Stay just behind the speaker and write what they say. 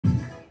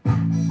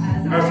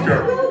Let's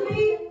go.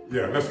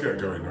 Yeah, let's get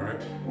going, all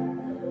right?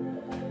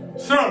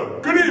 So,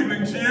 good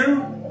evening to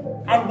you,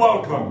 and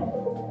welcome.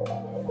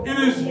 It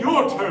is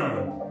your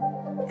turn.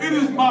 It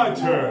is my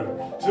turn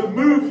to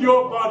move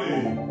your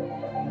body,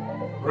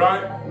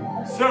 right?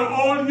 So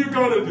all you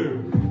gotta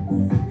do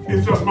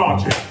is just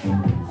march it.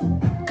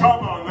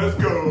 Come on, let's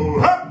go.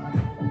 Huh?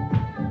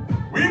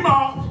 We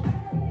march.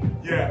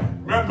 Yeah,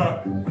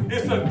 remember,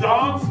 it's a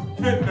dance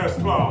fitness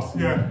class.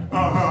 Yeah,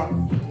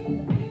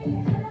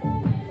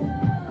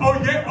 Oh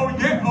yeah, oh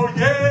yeah, oh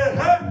yeah.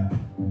 Huh?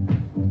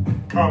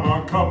 Come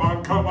on, come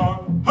on, come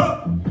on.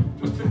 Huh?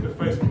 Just take the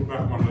Facebook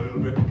back one a little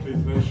bit,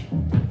 please, Lish.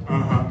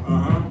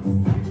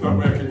 So that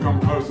way I can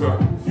come closer.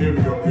 Here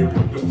we go, here we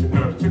go. Just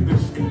take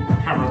this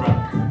camera back.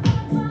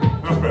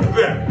 That's better.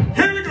 There.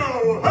 Here we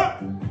go. Huh?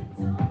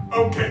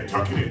 Okay,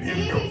 tuck it in. Here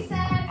we go.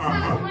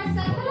 Hello.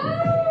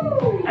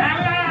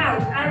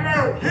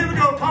 Hello. Here we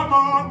go. Come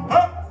on.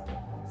 Huh?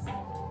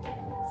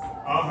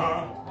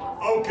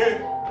 Okay.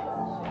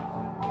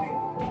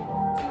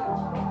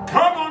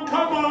 Come on,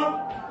 come on.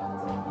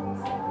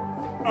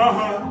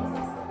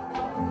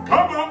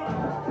 Come on.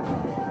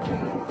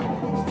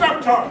 Step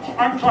touch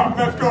and clap.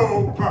 Let's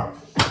go. Clap.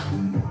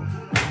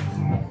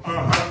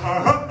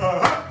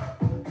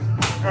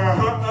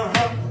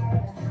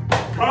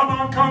 Come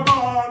on, come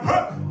on.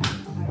 Huh.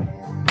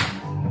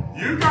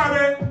 You got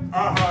it.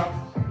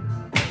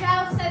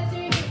 Shell said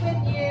doing it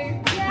with you.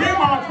 Yeah. We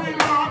march.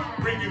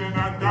 Bring it in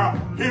and down.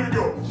 Here we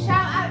go.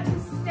 Shout out to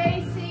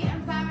Stacey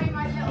and Barry,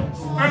 my little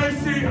boy.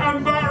 Stacey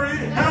and Barry,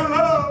 hello.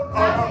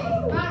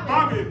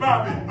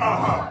 Bobby.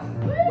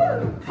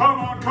 Come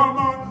on, come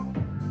on.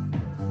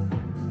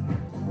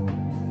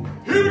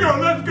 Here we go,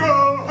 let's go.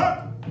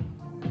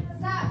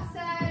 Zach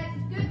said,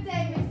 good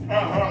day, Mr.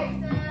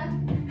 Moderator.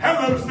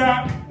 Hello,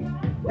 Zach.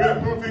 We're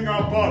moving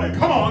our body.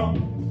 Come on.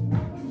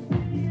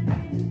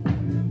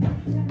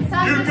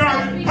 Sandra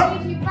said, we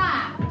need you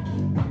back.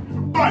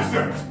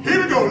 Biceps. Here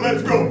we go,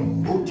 let's go.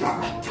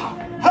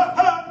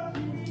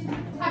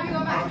 Have you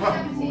gone back to the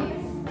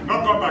 70s? Not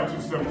gone back to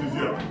the 70s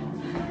yet.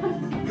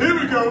 Here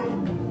we go.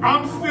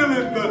 I'm still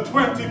in the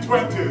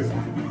 2020s.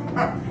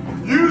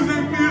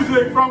 Using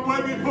music from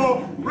way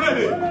before.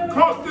 Ready.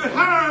 Cross the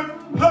hand.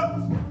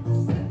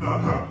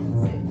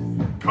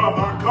 Come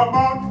on, come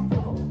on.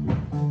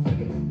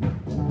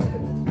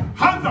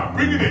 Hands up.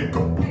 Bring it in.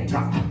 Go.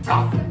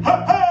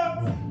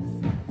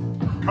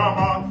 Come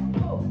on.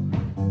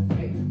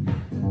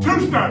 2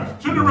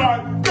 steps. To the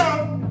right. Go.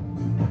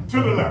 To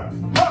the left.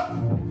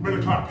 With a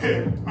clap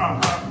here.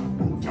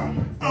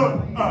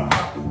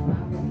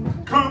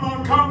 Come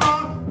on, come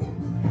on.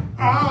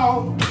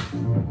 Ow.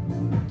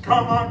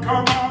 Come on,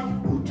 come on.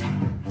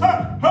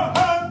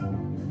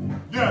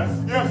 Yes.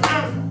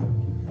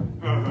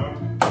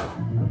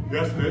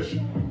 Yes, Lish.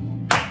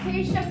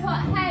 Keisha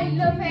put, hey,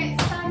 love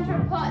it. Sandra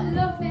put,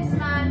 love this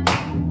man.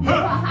 Put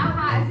how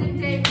hard is in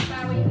David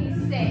Bowie, he's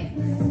 6.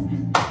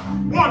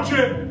 Watch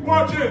it.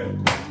 March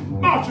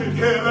it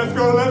here. Let's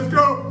go.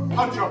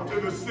 Punch up to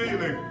the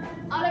ceiling.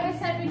 Oliver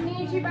said we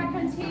need you back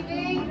on TV.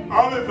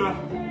 Oliver,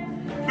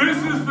 this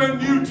is the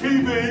new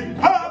TV.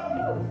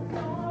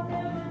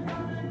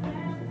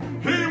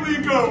 Here we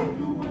go.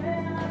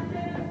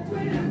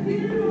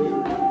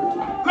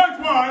 Let's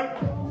ride.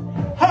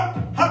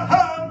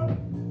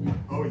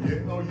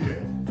 Oh yeah.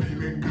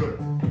 Feeling good.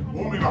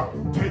 Warming up,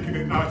 taking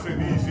it nice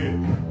and easy.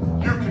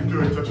 You can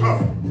do it at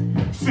home.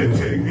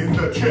 Sitting in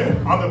the chair,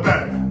 on the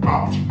bed.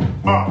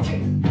 March.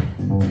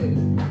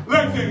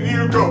 Legs in,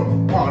 you go.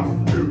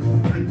 1, 2,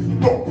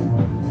 3, 4.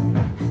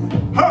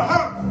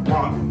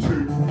 1, 2,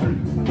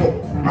 3, 4.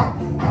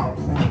 Out.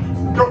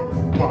 Go.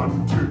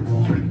 1, 2,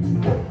 3,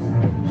 4.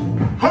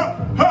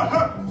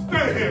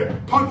 Stay here.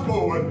 Punch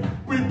forward.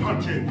 We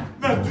punch it.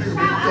 Let's do it.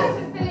 Shout out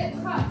to Philip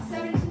Cox,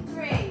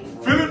 73.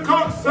 Philip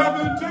Cox,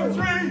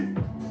 73.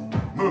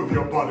 Move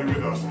your body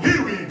with us.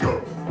 Here we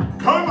go.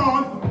 Come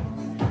on.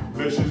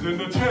 Lish is in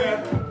the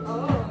chair.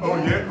 Oh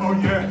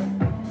yeah.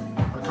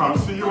 I can't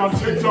see you on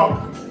TikTok.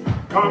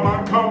 Come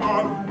on.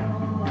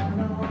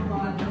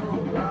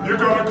 You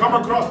gotta come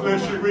across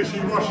Lishy,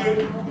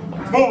 wishy-washy.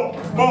 More.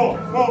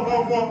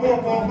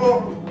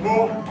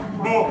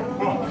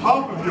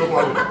 Half of your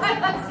body.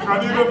 I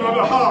need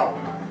another half.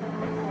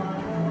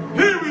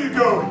 Here we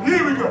go.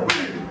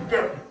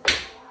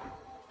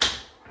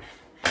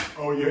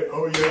 Oh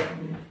yeah.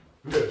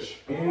 Lish.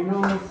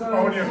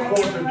 Only a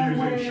quarter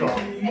using shot.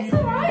 It's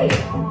alright.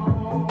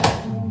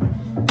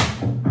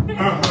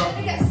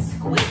 Gonna get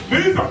squished.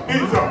 Knees up.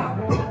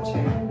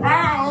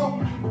 Ow.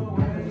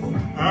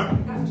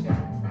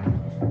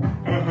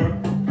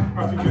 I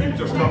think you need to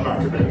just come back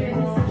a bit.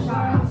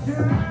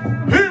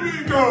 Here we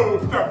go.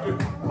 Step it.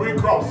 We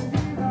cross.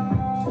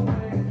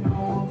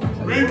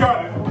 We got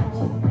it.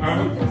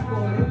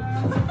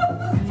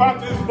 Fat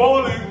is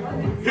balling.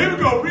 Here we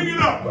go. Bring it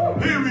up.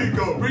 Here we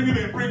go. Bring it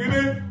in.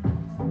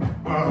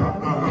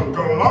 We've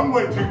got a long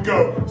way to go.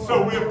 So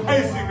we're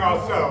pacing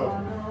ourselves.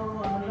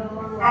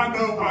 I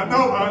know.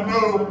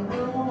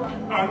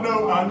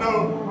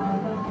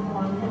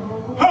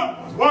 Huh,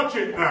 watch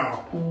it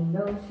now.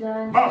 March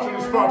on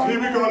the spot. Here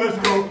we go. Let's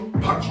go.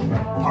 Punch it.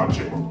 Punch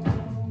it.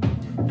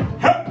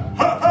 Ha,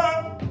 ha,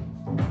 ha.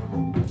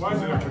 Why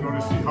is it I can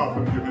only see half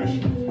of your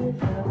dish?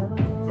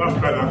 That's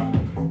better.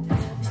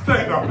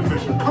 Stay in that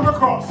position. Come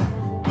across.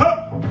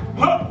 Ha,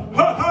 ha,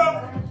 ha,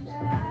 ha.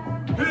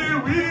 Here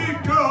we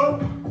go.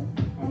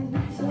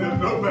 Still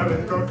no better.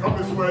 You're going to come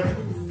this way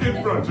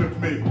in front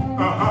of me.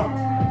 Uh-huh.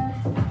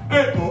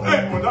 8 more.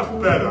 8 more.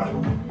 That's better.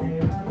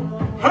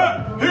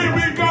 Ha, here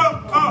we go.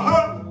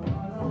 Uh-huh.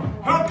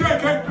 Okay,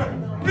 okay.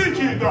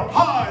 Reaching the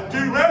high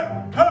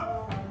duet. Ha.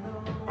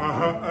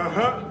 Uh-huh,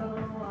 uh-huh.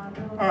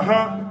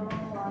 Uh-huh.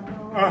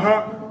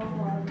 Uh-huh.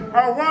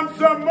 I want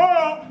some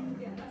more.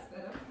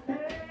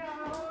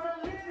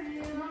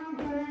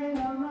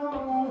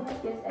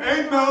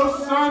 Ain't no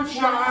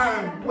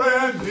sunshine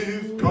when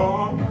he's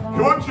gone.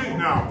 You want cheat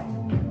now?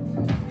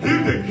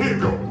 Heal, here you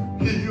go.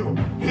 Heal,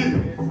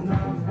 heal,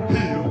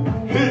 heal,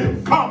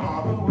 heal. Come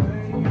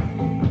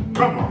on.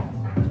 Come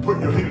on. Put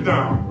your heel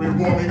down. We're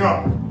warming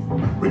up.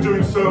 We're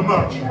doing so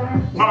much.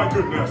 My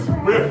goodness.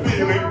 We're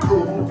feeling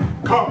cool.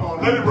 Come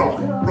on. Let it rock.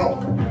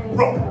 Rock.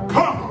 Rock.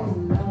 Come on.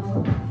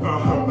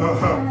 Uh-huh.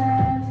 Uh-huh.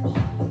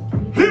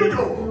 Here we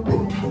go.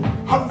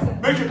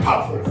 Make it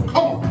powerful.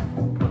 Come on.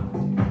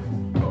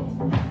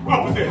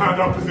 Opposite hand,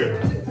 opposite.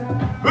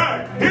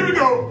 Leg, here we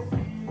go.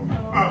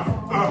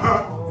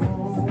 Uh-huh.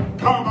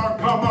 Come on,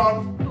 come on.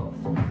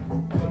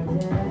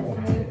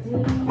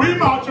 We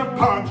march and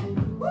punch.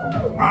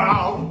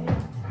 Ow.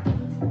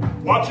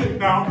 Watch it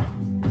now.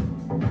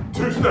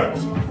 2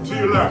 steps to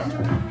your left.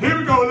 Here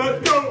we go,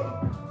 let's go.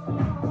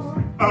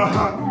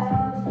 Uh-huh.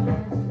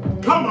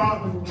 Come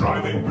on,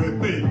 drive it with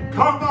me.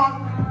 Come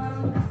on.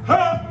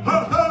 Ha,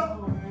 ha, ha.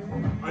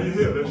 Are you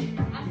here, Lish?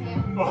 I'm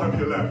here. Or have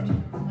you left?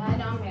 No,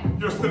 I'm here.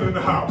 You're still in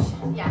the house?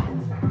 Yeah.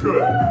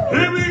 Good.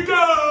 Here we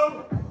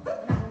go!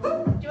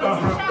 Do you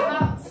want some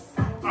shout-outs?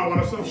 I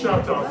want some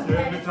shout-outs, yeah,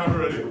 anytime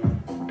you're ready.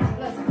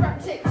 Let's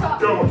grab TikTok.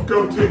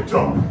 Go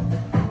TikTok.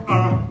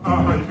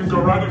 You can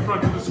go right in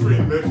front of the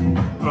screen, Liz.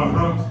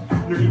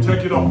 You can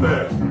take it off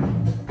there.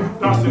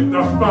 That's it,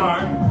 that's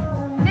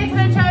fine.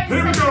 Nicola Jones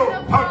Here we said,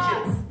 go, punch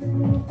it.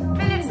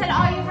 Philip said,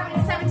 are you having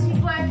a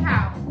 70s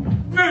workout?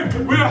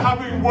 Nick, we're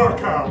having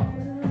workout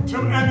to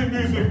any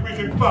music we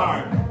can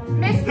find.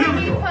 Miss Here we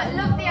Piggy go. put,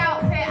 love the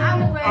outfit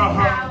and the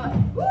workout.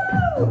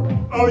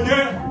 Woo! Oh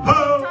yeah,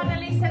 ho!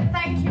 Donnelly said,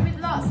 thank you with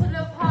lots of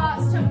love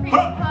hearts. Took Peachy Ho,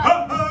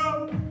 ho,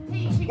 ho!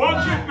 Peachy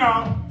Watch it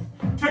now.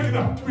 Take it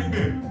up, tweet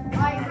in.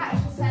 I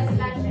actually said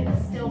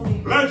legend, still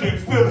do. Legend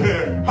still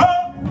here. Ho!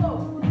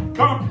 4,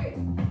 Come.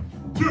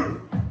 3.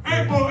 2.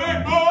 8 more,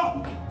 8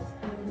 more.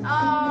 Oh,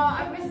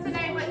 I missed the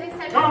name, but they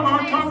said, Come on,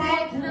 amazing, come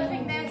on.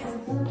 loving this.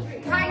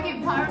 Can you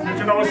put, I remember You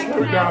can always slow it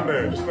regular- down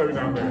there. Just slow it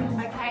down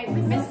there. Okay,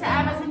 with Mr.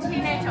 M as a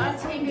teenager on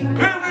TV.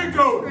 Here we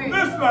go.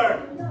 This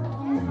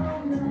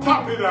leg.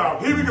 Tap it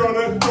out. Here we go.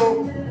 Let's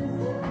go.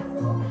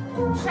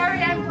 Sherry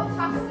M put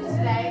faster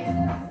today.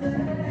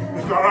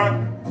 It's all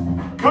right.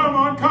 Come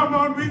on, come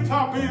on. We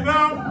tap it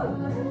out.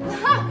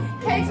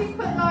 Katie's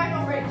put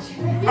Lionel Rich.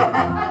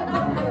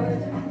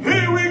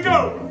 Here we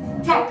go.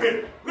 Tap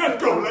it.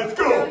 Let's go. Let's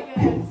go.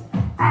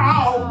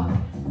 Ow.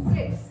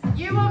 6.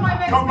 You were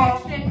my Come on.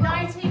 motivation in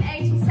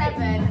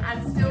 1987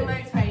 and still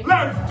motivated.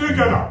 Let's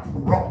together.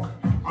 Rock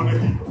on the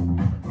heel.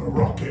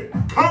 Rock it.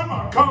 Come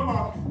on, come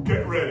on.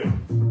 Get ready.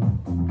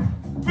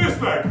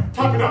 This leg.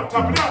 Tap it out.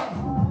 Tap it out.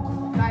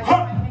 Guys, Ha,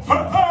 I missed ha,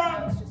 it. ha.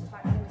 I was just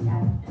typing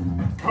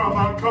again. Come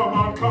on, come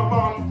on, come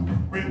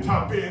on. We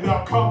tap it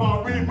out. Come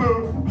on, we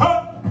move.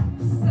 Ha.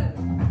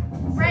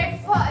 Brave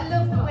put, I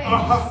love the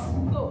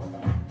wings. 4,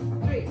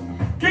 3.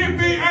 Give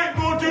me 8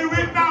 more, do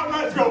it now,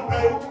 let's go.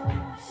 8,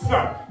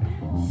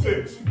 7,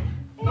 6,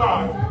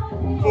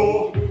 5,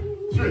 4,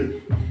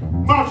 3.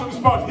 March on the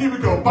spot, here we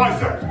go,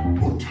 biceps.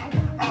 Oota,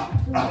 ow,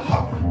 aha,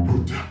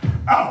 oota,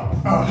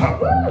 ow, aha.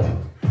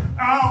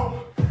 Ow.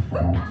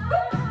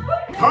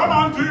 Come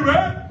on, do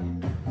it.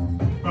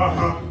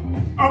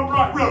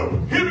 Upright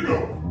row, here we go.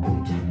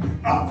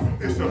 Oota, ow.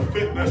 It's a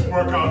fitness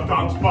workout,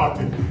 dance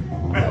party,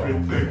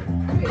 everything.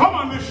 Come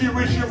on,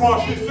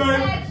 wishy-washy, He say.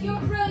 said, you're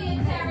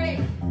brilliant, Derek.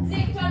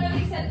 Nick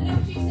Donnelly said,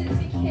 loved you since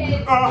a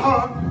kid.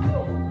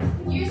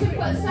 Yusuf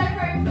put, so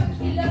very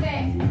funky, love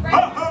it. Ray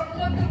put,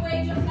 love the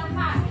wage of the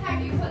hat.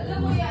 Have you put,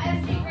 love all your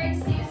FG, great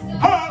to see you still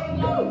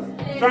going long.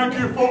 Thank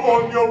you for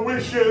all your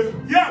wishes.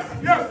 Yes,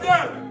 yes,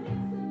 yes.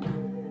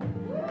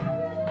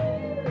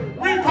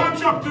 We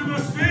punch up to the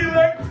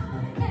ceiling.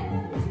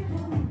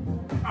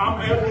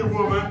 I'm every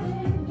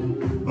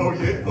woman. Oh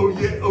yeah, oh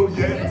yeah, oh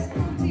yeah. Where's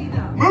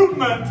Cortina?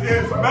 Movement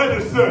is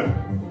medicine.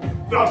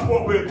 That's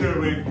what we're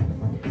doing.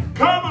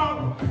 Come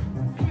on.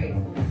 3,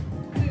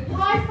 2.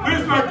 Hi from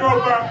This leg go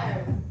Colorado. back.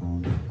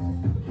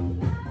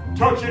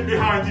 Touch it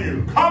behind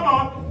you. Come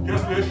on.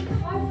 Yes, Lish.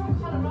 Hi from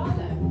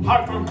Colorado.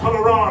 Hi from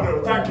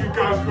Colorado. Thank you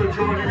guys for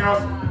joining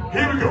us.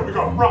 Here we go. We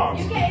got France.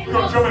 You're getting We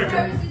got lots of Jamaica.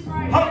 roses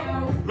right Huh. now.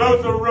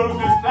 Loads of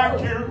roses.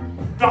 Thank you.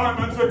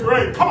 Diamonds are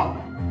great. Come on.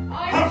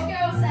 Irish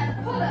girl said,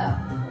 pull up.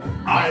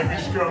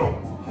 Irish girl.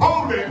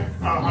 Hold it.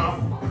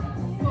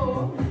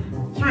 4,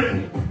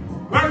 3.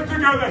 Legs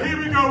together. Here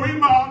we go. go, we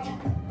march.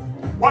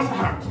 Wash your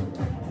hands.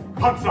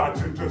 Punch side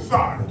to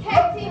side.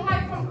 Katie,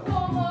 hi from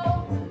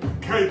Cornwall.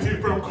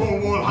 Katie from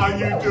Cornwall, how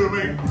you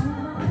doing?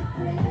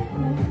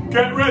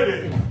 Get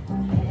ready.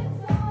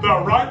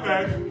 The right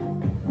leg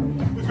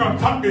is going to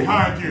tuck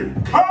behind you.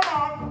 Come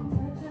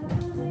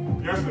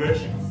on. Yes,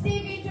 Lish.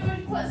 Stevie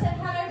George put said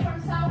hello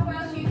from South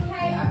Wales, UK.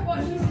 I've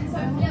watched you since I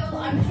was little.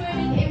 I'm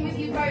joining in with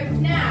you both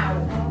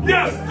now.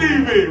 Yes,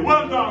 Stevie.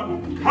 Well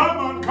done. Come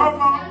on,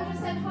 come on. Sandra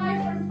said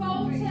hi from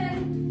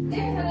Bolton.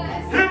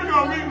 Nicholas. Here we go.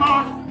 We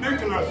march.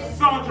 Nicholas.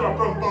 Sandra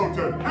from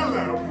Bolton.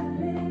 Hello.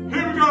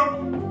 Here we go.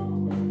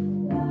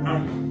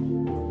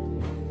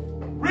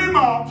 We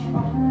march.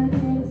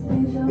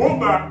 Walk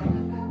back.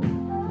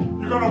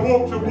 You're going to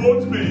walk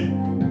towards me.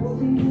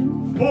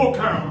 4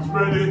 counts.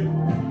 Ready?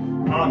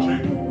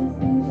 Marching.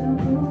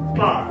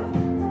 5,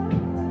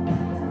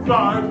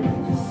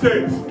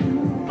 6,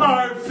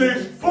 5,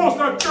 6. 4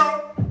 steps. Go.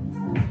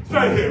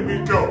 Stay here. We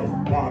go.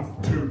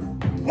 1,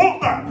 2. Walk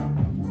back.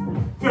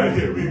 Stay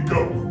here. We go.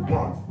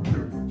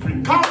 1, 2,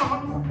 3. Come on.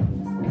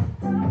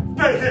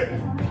 Stay here.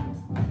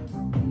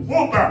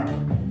 Walk back.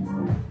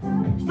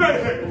 Stay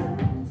here.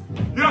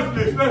 Yes,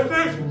 this.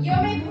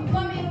 Yummy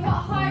Mummy put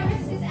hi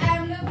Mrs.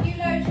 M. Love you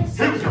loads.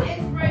 You're Here we such go. an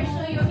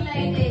inspirational young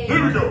lady.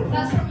 Here we go.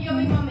 That's from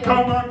Yummy Mummy.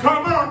 Come on,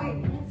 come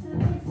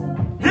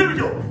on. Here we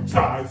go.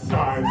 Side,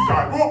 side,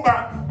 side. Walk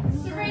back.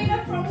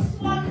 Serena from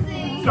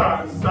Swansea.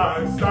 Side,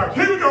 side, side.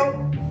 Here we go.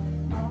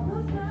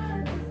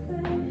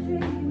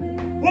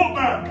 Walk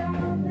back.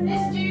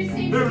 This do seems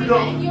Here to we be go.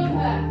 getting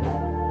younger.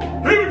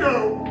 Here we go.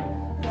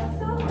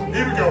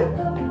 Here we go.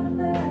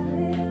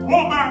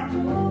 Walk back.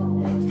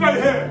 Stay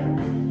here.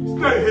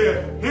 Stay here.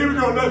 Here we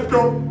go. Let's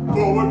go.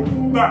 Forward,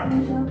 back.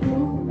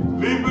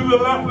 Lead with the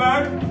left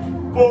leg.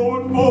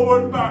 Forward,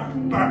 forward, back,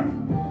 back.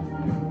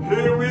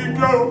 Here we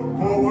go.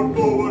 Forward,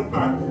 forward,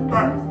 back,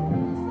 back.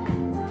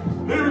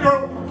 Here we go.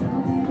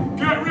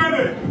 Get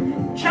ready.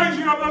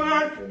 Changing up the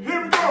leg.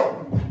 Here we go.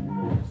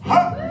 Ha,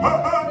 ha,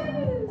 ha.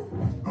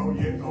 Oh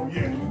yeah, oh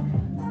yeah.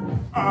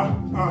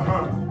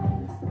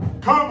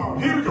 Come on,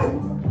 here we go.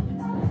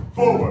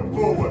 Forward,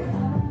 forward.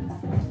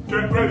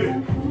 Get ready.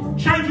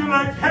 Change your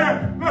legs here.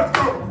 Let's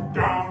go.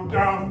 Down,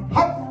 down.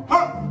 Hop,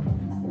 hop.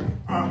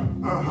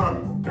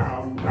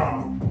 Down,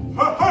 down.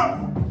 Ha, ha.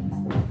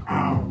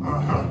 Ow,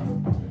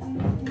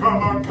 Come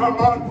on, come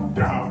on.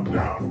 Down,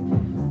 down.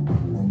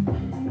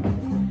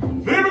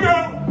 Here we go.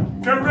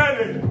 Get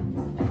ready.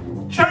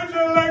 Change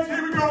your legs.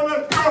 Here we go.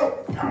 Let's go.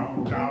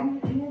 Down, down.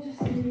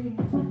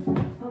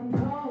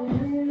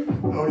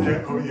 Oh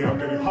yeah, I'm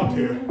getting hot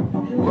here.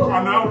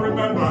 I now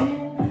remember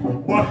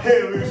what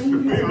hair used to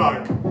feel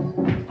like.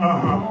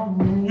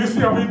 You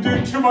see, I've been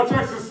doing too much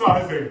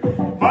exercising.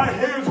 My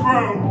hair's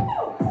grown.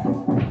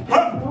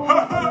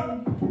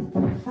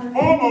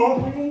 4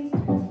 more.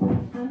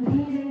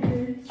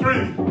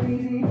 3,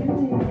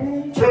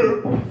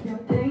 2,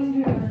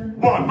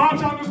 1.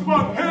 March on the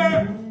spot. Here.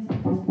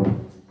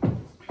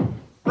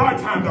 Right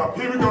hand up.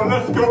 Here we go.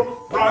 Let's go.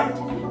 Right,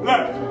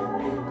 left.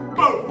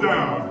 Both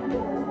down.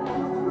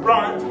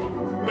 Right,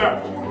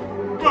 left.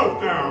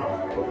 Both down.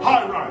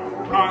 High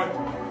right,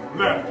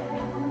 left.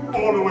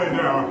 All the way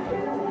down.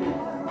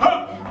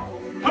 Hup,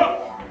 hup.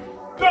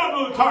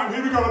 Double the time.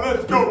 Here we go.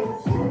 Let's go.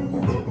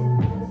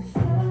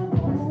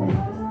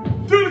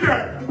 Do it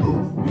again.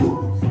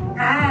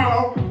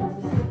 Ow.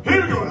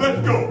 Here we go.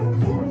 Let's go.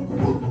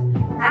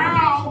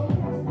 Ow.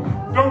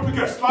 Don't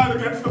forget, slide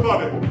against the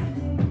body.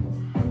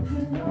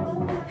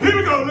 Here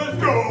we go. Let's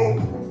go.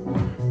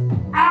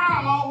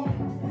 Ow.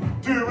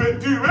 Do it,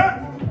 do it.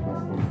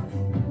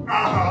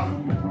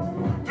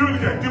 Do it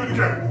again, do it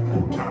again.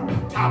 Tap,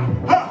 tap.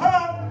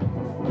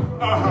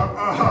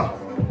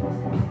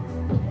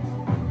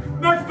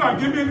 Next time,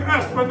 give me an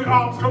S when the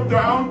arms come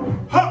down.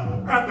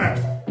 And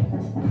next.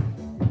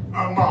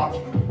 March.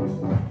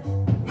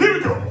 Here we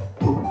go.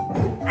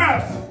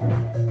 S.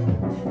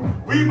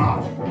 We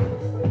march.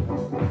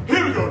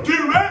 Here we go.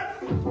 Do it.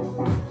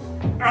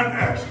 And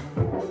S.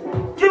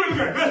 Do it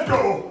again. Let's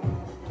go.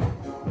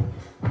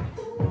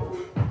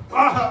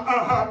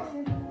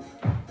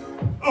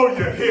 Oh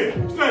yeah, here.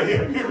 Stay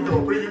here. Here we go.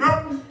 Bring it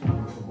up.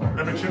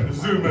 Let me check the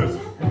Zoomers.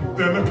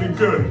 They're looking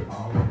good.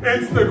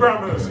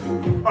 Instagrammers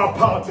are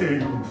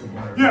partying.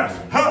 Yes.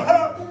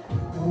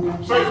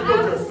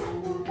 Facebookers.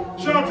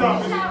 Shout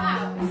out.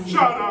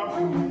 Shout out.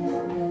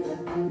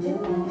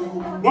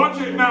 Watch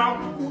it now.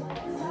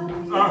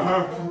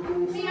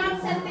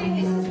 Beyonce think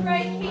this is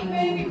great. Keep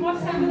moving.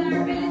 Whatever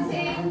their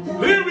ability.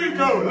 Here we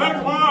go.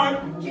 Let's ride.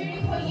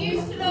 Judy put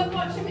used to love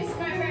watching Miss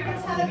Momo on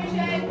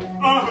television.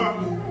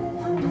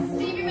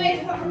 Stevie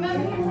Mays put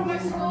remember him from my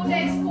school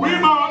days. We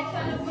march. I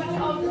look much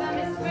older than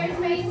Mr.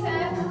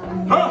 Motivator.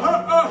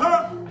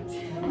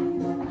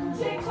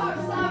 TikTok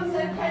Sam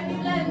said, can you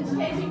lend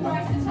Katie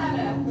Price a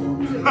tenner?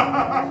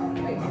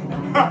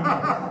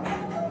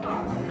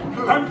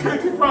 And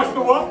Katie Price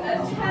the what? A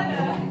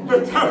tenner. The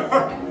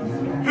tenor.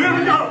 Here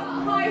we go.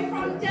 Hi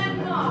from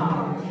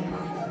Denmark.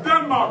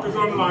 Denmark is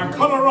online.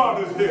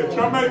 Colorado's here.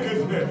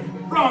 Jamaica's here.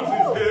 France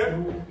is here.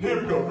 Here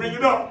we go. Bring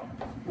it up.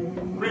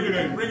 Bring it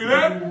in. Bring it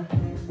in.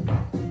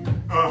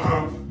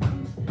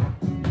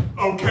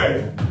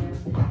 Okay.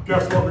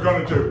 Guess what we're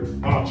gonna do?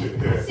 March it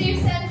here. So you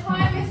said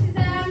hi, Mrs.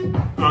 M.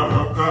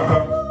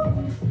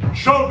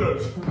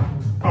 Shoulders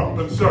up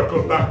and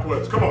circle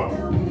backwards. Come on.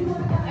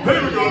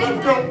 Here we go.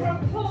 Let's go.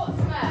 From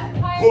Portsmouth.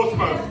 Hi,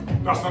 Portsmouth.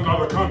 That's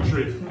another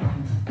country.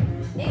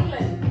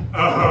 England.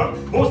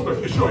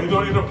 Portsmouth. You sure you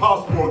don't need a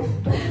passport?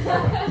 No.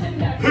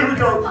 Here we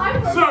go.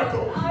 I'm from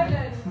Circle. Northern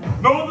Ireland.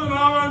 Northern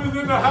Ireland is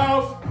in the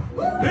house.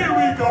 Here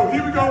we go.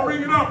 Here we go.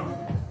 Bring it up.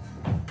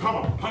 Come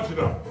on. Punch it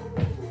up.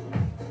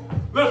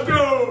 Let's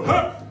go.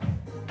 Huh.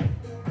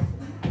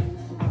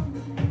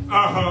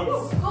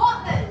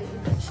 Scotland.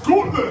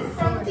 Scotland.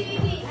 From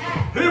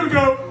DDF. Here we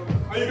go.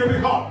 Are you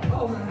getting hot?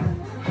 Oh man.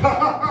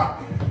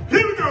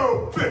 Here we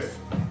go. Fist.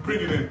 Bring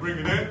it in. Bring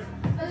it in.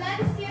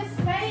 Valencia,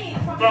 Spain.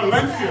 From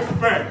Valencia,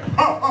 Elizabeth.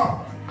 Spain.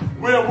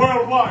 We're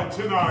worldwide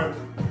tonight.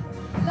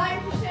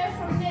 Lancashire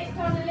from Nick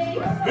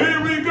Donnelly. Here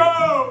we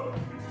go.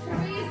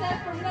 Teresa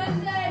from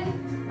London.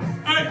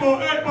 8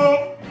 more. 8 more.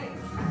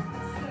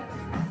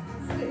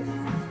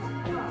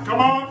 Come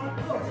on.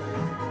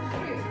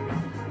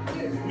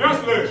 Yes,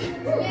 Lish.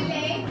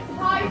 Lily.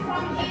 Hi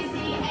from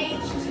Izzy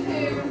H2.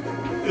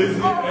 Izzy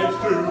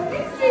H2.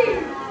 Izzy.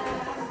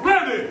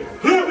 Ready.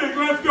 Here we go.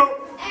 Let's go.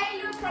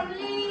 Ayla from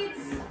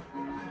Leeds,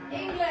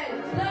 England.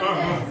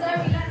 London.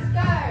 Zoe, let's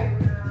go.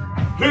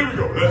 Here we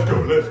go. Let's go.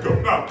 Let's go.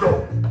 Now go.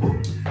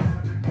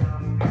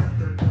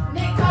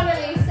 Nick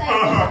Donnelly said,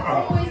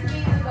 always be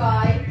the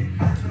guy.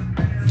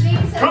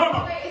 Steve said, Come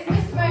on. wait, is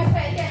Mr.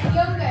 Motivated getting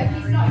younger?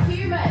 He's not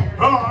human.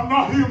 Oh, I'm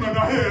not human. I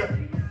hear.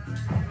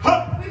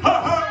 We've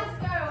got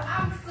Glasgow,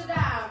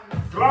 Amsterdam.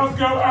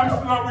 Glasgow,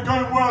 Amsterdam. We're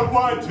going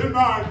worldwide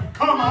tonight.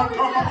 Come on.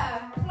 Come on.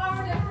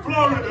 Florida.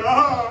 Florida.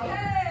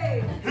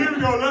 Yay. Here we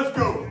go. Let's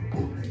go.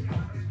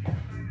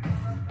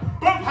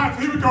 Bump hats.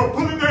 Here we go.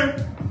 Pull it in.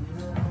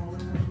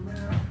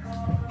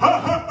 Zoe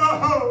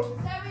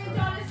and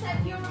Donna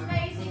said, you're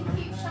amazing.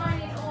 Keep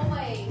shining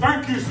always.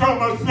 Thank you so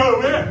much,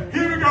 Zoe.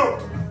 Here we go.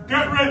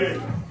 Get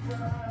ready.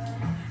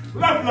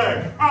 Left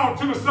leg out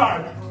to the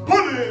side.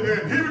 Pull it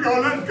in. Here we go.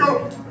 Let's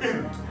go.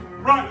 In.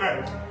 Right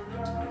leg.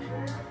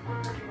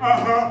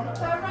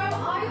 Faroe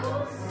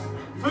Isles.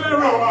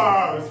 Faroe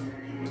Isles.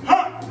 Ha.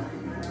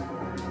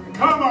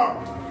 Come on.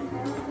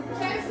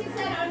 Josie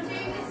said, I'm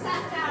doing this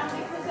sat down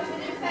because of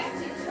an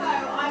infected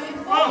toe. I'm in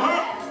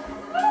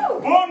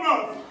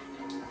Bournemouth.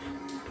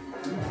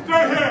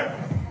 Stay here.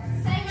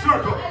 Same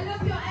Circle. I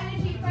love your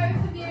energy,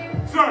 both of you.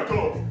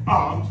 Circle.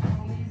 Arms.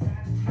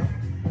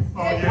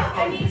 Oh, yeah. I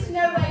need to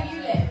know where you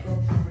live.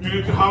 You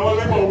need to how I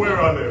live or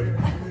where I live.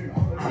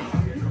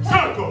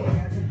 Circle.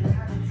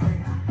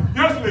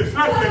 Yes, Liz. Yes,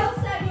 Carl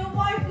Liz. said, your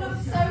wife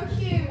looks so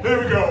cute. Here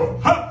we go.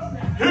 Ha.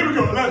 Here we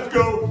go. Let's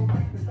go.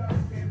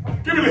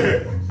 Give me the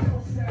hip.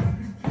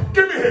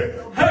 Give me hip.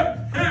 Hip,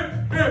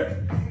 hip, hip.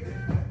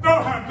 No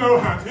hands, no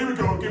hands. Here we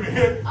go. Give me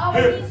hip, Oh, I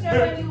hip, need to know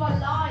hip. when you are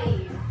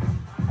live.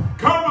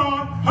 Come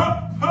on. Ha,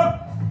 ha.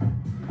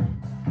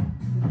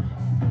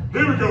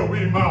 Here we go.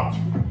 We march.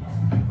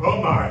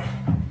 Oh my.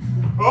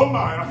 Oh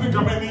my. I think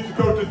I may need to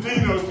go to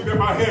Dino's to get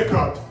my hair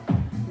cut.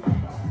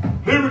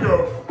 Here we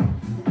go.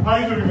 How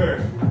you doing there?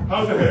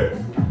 How's the hair?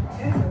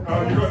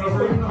 You got enough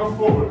room? Come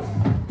forward.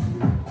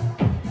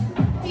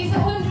 He's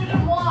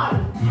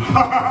 101.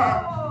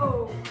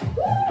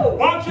 Woo!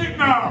 Watch it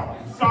now.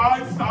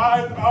 Side,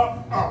 side,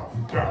 up, up,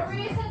 down.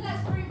 Maria said,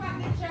 let's bring back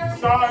the Jerry.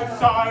 Side,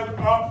 side,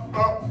 up,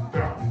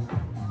 down.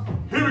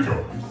 Here we go.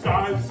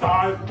 Side,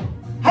 side,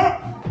 ha!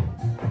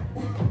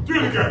 Do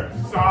it again.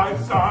 Side,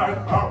 side,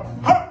 up,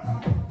 ha!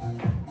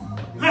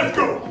 Let's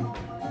go.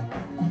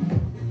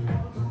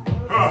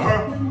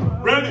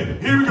 Ready?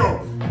 Here we go.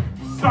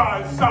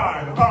 Side,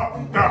 side,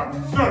 up, down.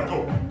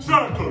 Circle,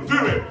 circle.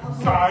 Do it.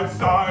 Side,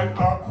 side,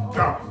 up,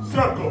 down.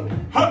 Circle.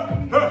 Ha,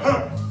 ha,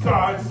 ha.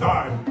 Side,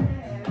 side.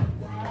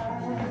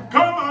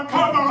 Come on,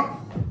 come on.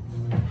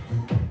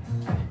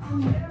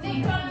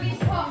 Nick Donnelly's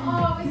pot.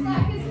 Oh, is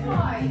that his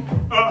wife?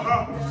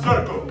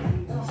 Circle,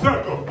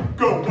 circle.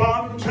 Go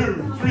 1,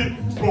 2, 3,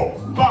 4,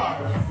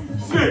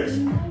 5, 6,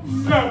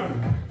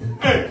 7,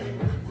 8.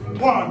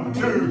 1,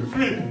 2,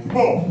 3,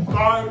 4,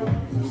 5,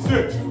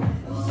 6,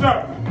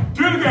 7.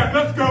 Do it again.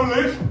 Let's go,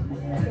 Liz.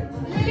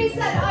 Lily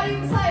said, are you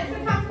excited for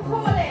Camp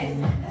Calling?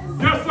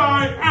 Yes,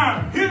 I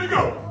am. Here we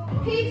go.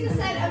 Peter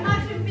said,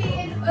 imagine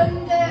being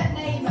under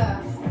neighbour.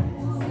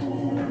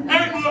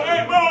 8 more,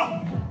 8 more.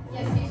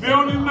 Yes, he's The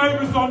only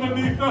neighbors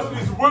underneath us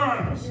is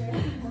worms.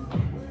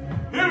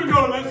 Here we go.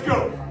 Let's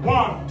go.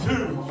 1,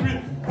 2,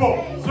 3,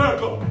 4.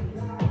 Circle.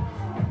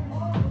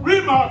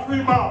 We march,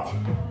 we march.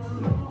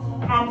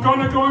 I'm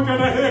gonna go and get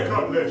a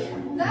haircut, Liz.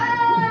 No!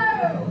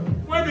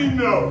 What do you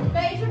know?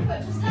 Major,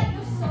 but just let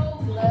your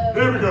soul glow.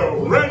 Here we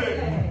go. Ready?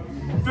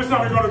 This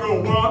time we're gonna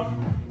go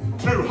 1,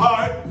 2,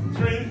 high,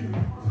 3,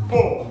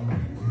 4,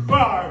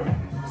 5,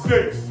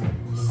 6,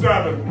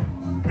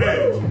 7,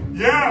 8.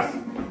 Yes!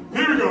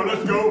 Here we go.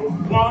 Let's go.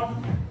 1,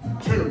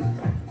 2,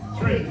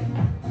 3,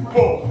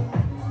 4,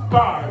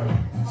 5,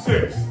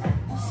 6,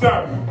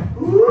 7.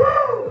 Woo!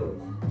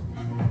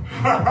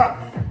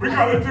 We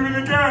gotta do it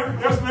again.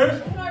 Yes,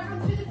 Liz? Can I run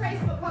through the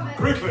Facebook comments?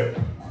 Quickly.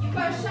 You We've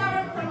got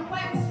Sharon from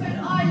Wexford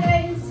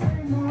Island.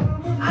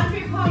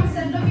 Andrew Palmer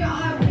said, love your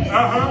outfits. He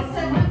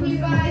said, love you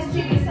guys.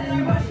 Julie said,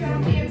 I watch you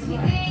on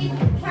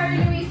GMTV. Carrie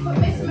Louise put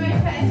Miss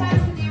Motivated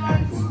Dance with you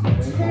on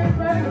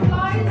Turbo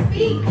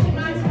Beach in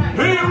 1999.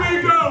 Here we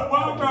go.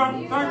 Well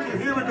done. Thank you.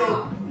 Here we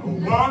go.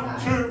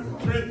 1, 2,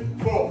 3,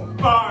 4,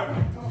 5,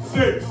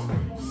 6,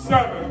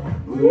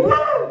 7.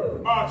 Woo!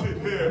 March it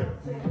here.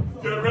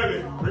 Get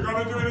ready. We're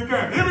going to do it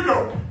again. Here we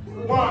go.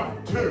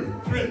 1, 2,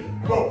 3,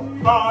 4,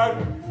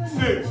 5,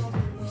 6,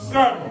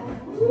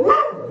 7.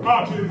 Woo!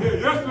 March it here.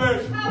 Yes,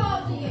 Lish?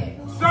 How old are you?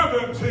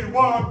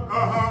 71.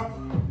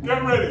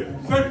 Get ready.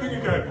 Same thing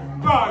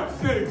again. 5,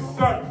 6,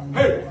 7.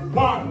 Hey.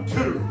 1,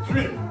 2,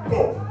 3,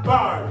 4,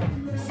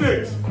 5,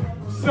 6,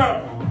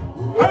 7.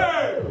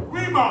 Hey!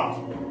 We march.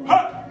 Ha,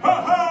 ha,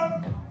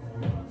 ha.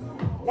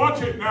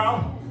 Watch it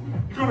now.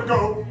 You're going to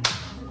go.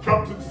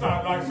 Jump to the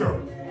side like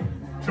so.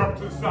 Jump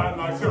to the side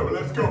like so.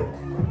 Let's go.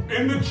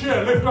 In the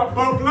chair. Lift up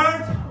both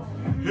legs.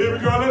 Here we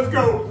go. Let's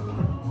go.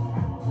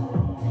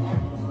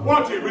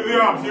 Watch it with the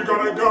arms. You're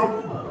going to go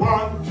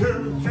 1,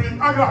 2, 3.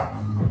 I got it.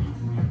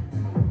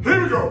 Here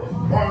we go.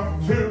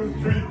 1, 2,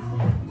 3.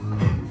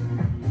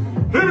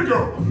 Here we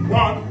go.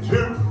 1,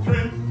 2, 3.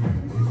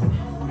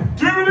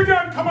 Do it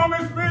again. Come on,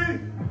 Miss B.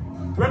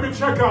 Let me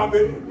check out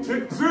the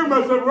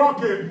Zoomers are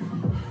rocking.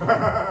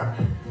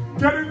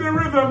 Getting the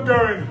rhythm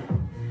going.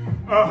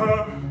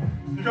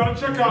 You gotta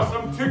check out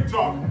some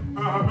TikTok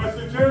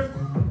messages.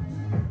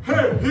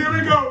 Hey, here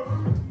we go.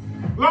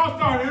 Last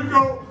time, here we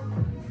go.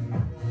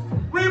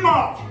 We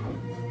march.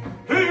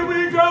 Here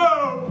we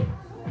go.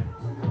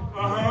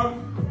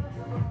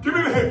 Give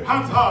me the hip,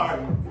 hands high.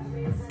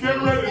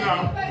 Get ready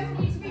now. You both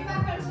need to be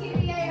back on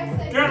TV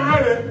ASAP. Get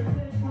ready.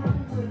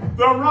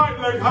 The right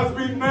leg has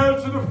been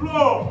nailed to the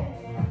floor.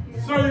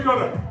 So you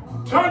gotta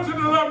turn to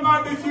the left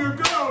like this, you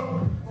go.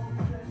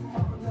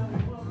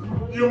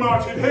 You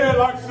march it here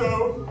like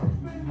so.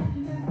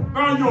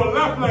 Now your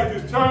left leg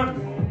is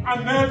turned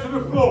and nailed to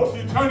the floor. So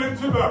you turn it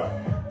to the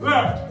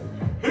left.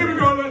 Here we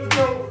go, let's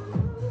go.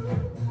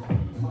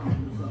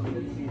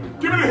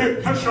 Give me the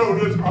hip and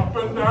shoulders up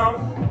and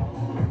down.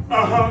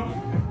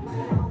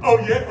 Oh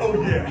yeah,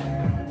 oh yeah.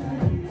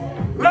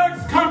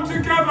 Legs come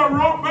together,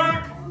 rock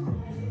back.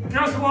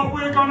 Guess what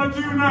we're gonna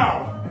do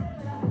now?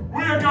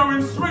 We're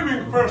going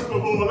swimming first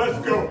of all. Let's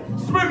go.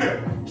 Swim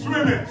it,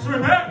 swim it,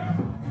 swim it.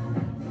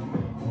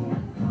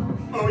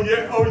 Oh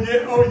yeah, oh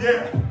yeah, oh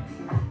yeah.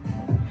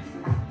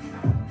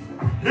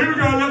 Here we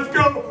go, let's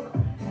go.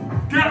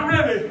 Get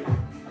ready.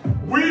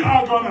 We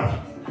are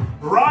gonna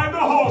ride the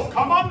horse.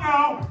 Come on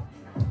now.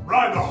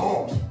 Ride the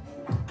horse.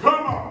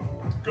 Come on.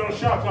 Gonna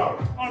shout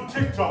out on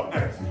TikTok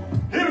next.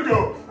 Here we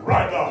go.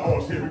 Ride the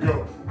horse. Here we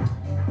go.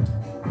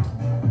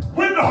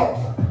 With the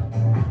horse.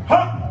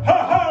 Ha, ha,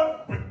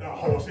 ha. With the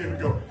horse. Here we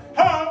go.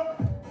 Ha.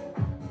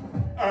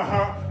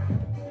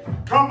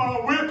 Come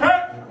on, whip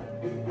it.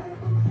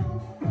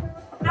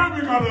 Now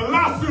we're gonna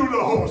lasso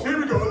the horse. Here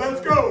we go.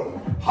 Let's go.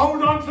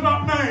 Hold on to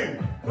that mane.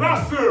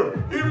 Lasso.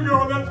 Here we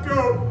go. Let's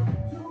go.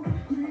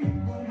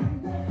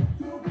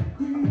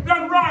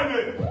 Then ride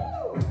it.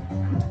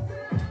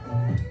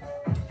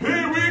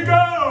 Here we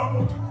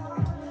go.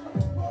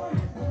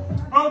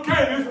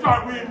 Okay, this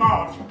time we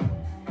march.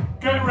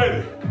 Get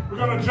ready. We're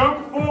gonna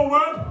jump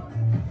forward.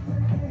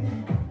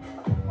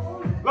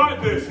 Like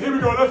this. Here we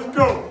go. Let's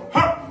go.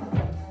 Ha.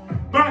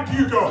 Back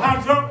you go.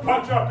 Hands up.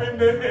 Punch up in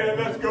the air.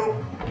 Let's go.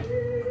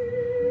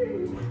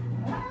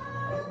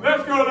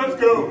 Let's go. Let's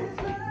go.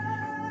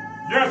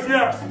 Yes,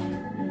 yes.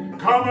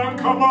 Come on,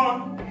 come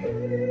on.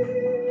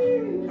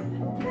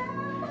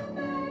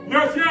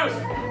 Yes, yes.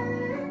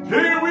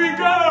 Here we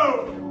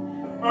go.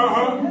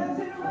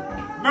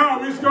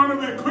 Now it's going to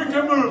be a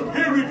quicker move.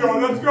 Here we go.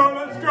 Let's go.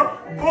 Let's go.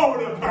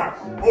 Forward and back.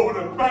 Forward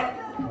and back.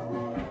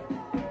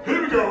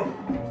 Here we go.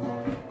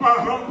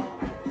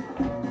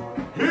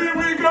 Here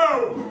we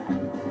go.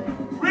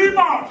 We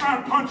march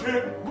and punch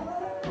it.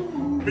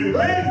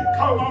 Believe.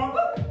 Come on.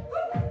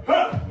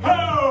 Ho,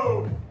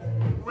 ho.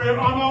 We're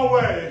on our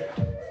way.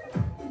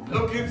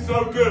 Looking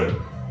so good.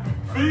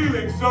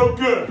 Feeling so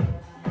good.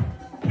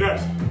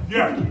 Yes,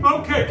 yes.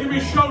 Okay, give me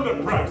a shoulder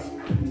press.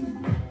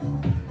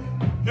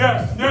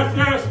 Yes, yes,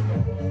 yes.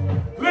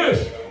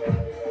 Lish,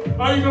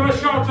 are you going to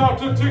shout out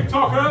to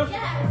TikTokers?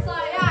 Yes, I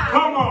am.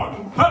 Come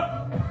on.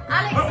 Huh.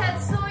 Alex said,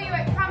 saw you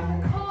at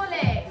Camp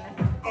Calling.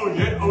 Oh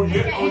yeah, oh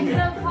yeah, oh Getting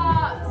yeah. love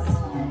hearts.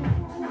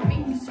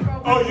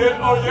 Oh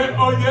yeah, oh yeah,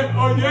 oh yeah,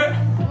 oh yeah.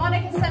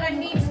 Monica said, I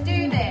need to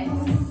do this.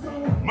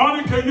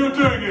 Monica, you're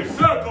doing it.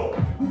 Circle.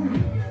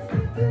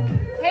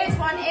 Here's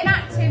one.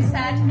 Inactive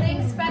said,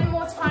 things spend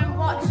more time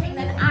watching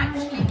than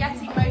actually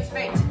getting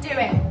motivated to do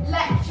it.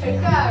 Lecture,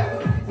 go.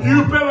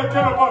 You better get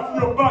up off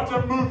your butt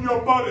and move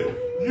your body.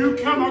 You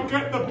cannot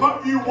get the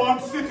butt you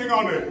want sitting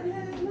on it.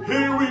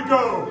 Here we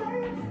go.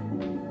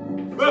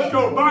 Let's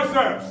go,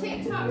 biceps.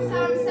 TikTok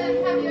Sam said,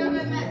 have you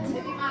ever met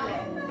Timmy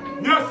Mallet?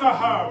 Yes, I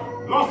have.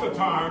 Lots of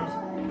times.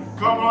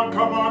 Come on,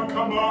 come on,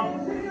 come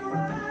on.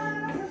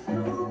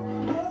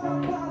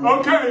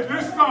 Okay,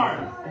 this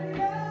time,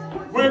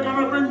 we're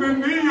going to bring the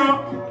knee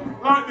up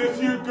Like this,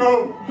 you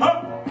go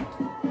up.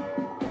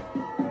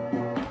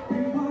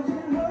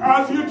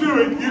 As you do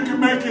it, you can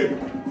make it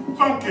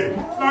funky.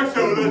 Like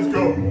so, let's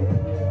go.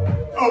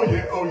 Oh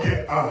yeah,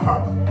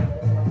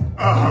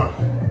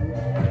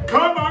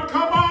 Come on,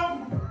 come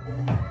on.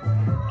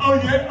 Oh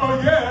yeah.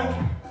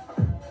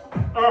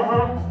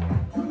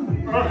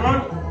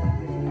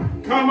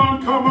 Come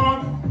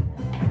on.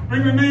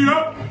 Bring the knee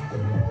up.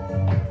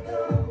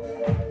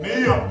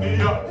 Knee up.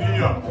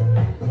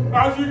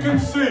 As you can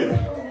see,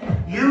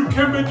 you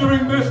can be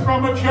doing this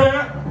from a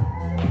chair,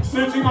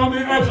 sitting on the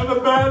edge of the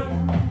bed.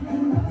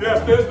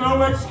 Yes, there's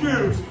no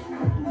excuse.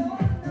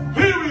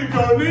 Here we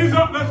go, knees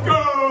up, let's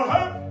go.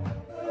 Huh?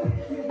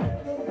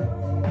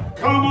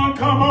 Come on.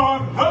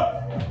 Huh?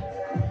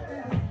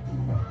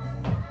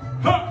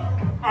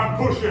 And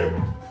push it.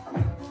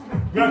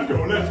 Let's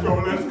go.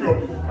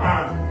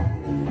 And,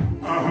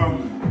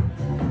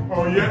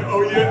 Oh yeah.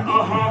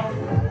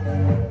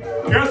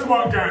 Guess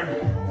what, gang?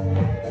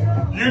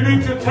 You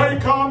need to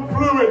take on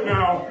fluid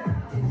now.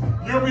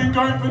 You've been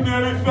going for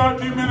nearly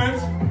 30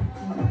 minutes.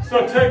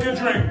 So take a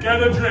drink,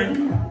 get a drink,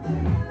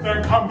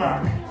 then come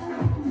back.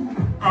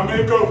 I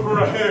may go for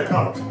a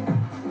haircut.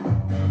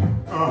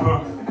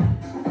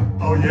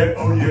 Oh yeah.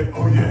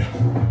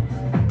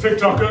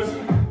 TikTokers,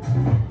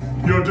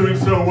 you're doing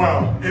so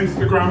well.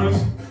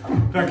 Instagrammers,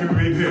 thank you for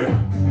being here.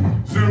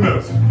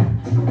 Zoomers.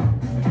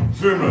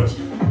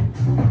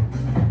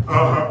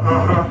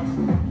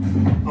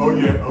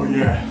 Oh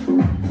yeah.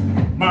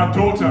 My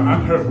daughter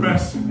and her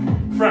best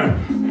friend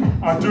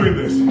are doing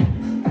this.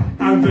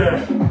 And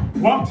they're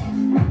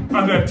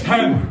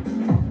 10.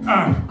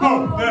 And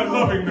they're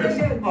loving this.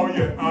 Oh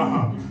yeah,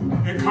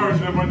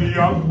 Encouraging them when they're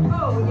young.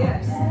 Oh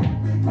yes.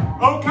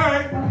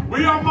 Okay,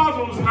 we are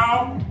models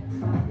now.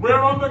 We're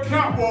on the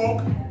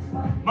catwalk.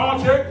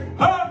 Marching.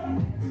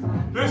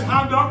 This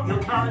hand up,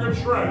 you're carrying a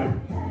tray.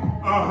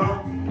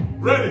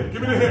 Ready,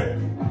 give me the hip.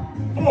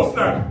 4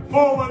 step,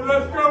 forward,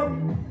 let's go.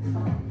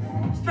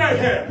 Stay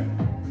here.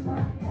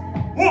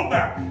 Walk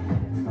back.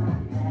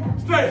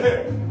 Stay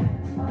here.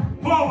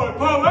 Forward.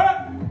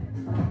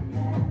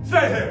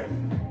 Stay here.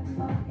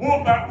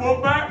 Walk back.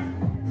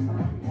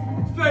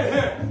 Stay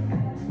here.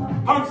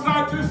 Punch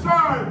side to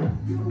side.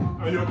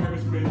 Are you okay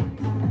with me?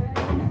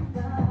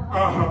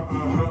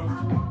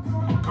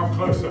 Come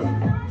closer.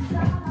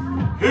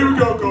 Here we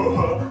go,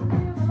 her.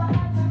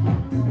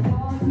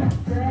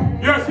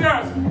 Yes.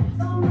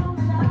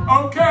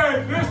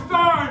 Okay, this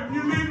time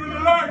you lead with the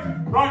leg.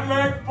 Right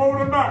leg,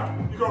 forward and back.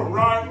 You go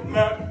right,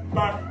 left,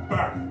 back.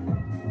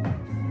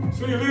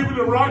 So you lead with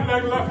the right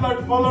leg, left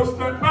leg, follow,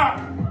 step back.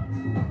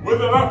 With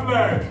the left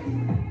leg.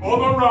 Or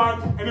the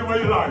right, any way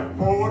you like.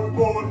 Forward.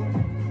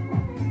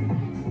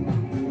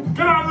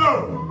 Get out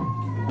low.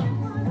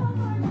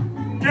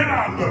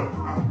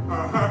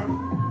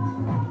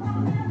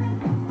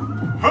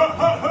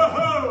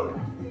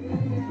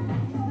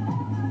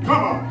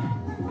 Come on.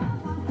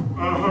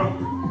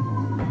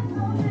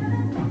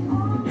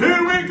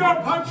 Here we go,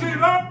 punch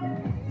it up.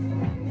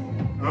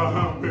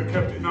 We've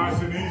kept it nice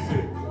and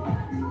easy.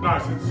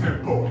 Nice and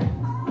simple.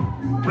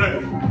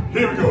 Ready?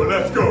 Here we go,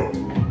 let's go.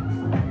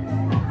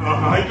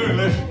 How you doing,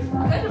 Lish?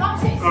 Good, I'm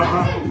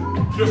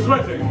sweating. You're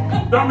sweating.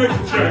 That makes a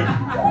change.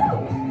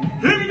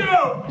 Here we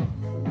go.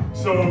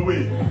 So are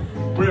we.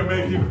 We're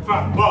making a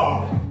fat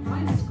bar.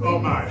 Oh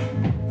my.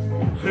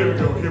 Here we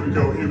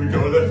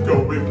go. Let's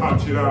go. We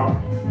punch it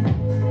out.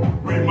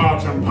 We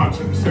march and punch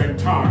at the same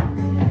time.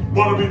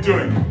 What are we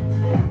doing?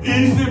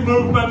 Easy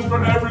movements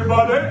for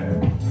everybody.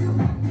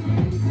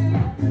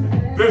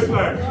 This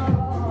leg,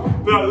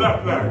 the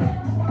left leg,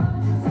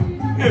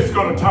 it's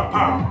gonna tap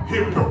out.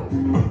 Here we go.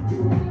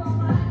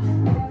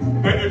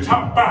 Then you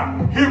tap back.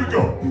 Here we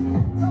go.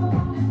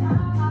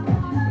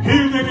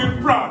 Heeling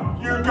in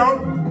front. You go.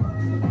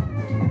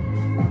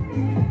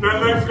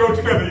 Then legs go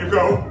together. You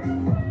go.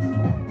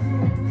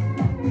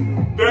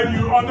 Then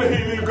you on the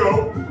heel. You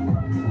go.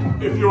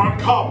 If you're on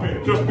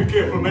carpet, just be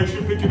careful. Make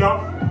sure you pick it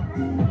up.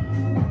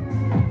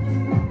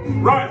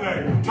 Right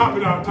leg. Tap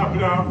it out.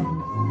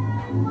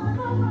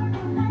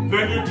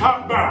 Then you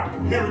tap back.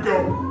 Here we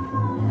go.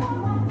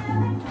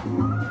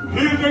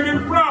 Heeling in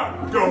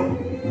front. Go.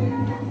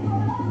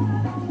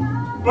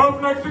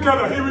 Both legs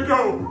together, here we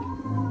go.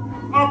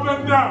 Up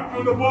and down,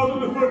 on the balls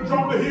of the foot,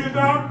 drop the heel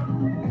down.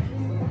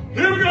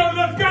 Here we go,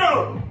 let's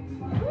go.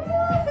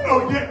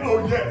 Oh yeah.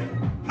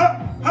 Ha.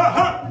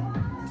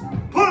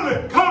 Pull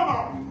it, come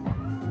on.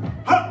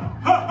 Ha.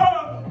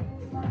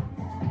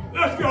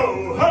 Let's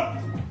go,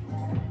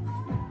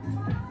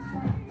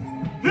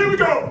 Here we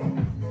go.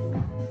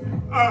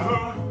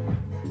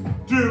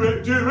 Do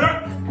it.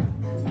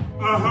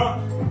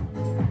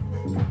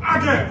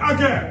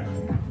 Again.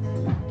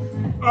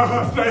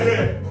 Stay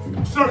here.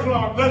 Circle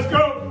on, let's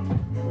go.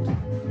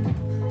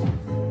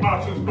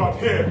 Martin's butt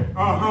here.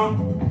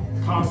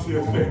 Can't see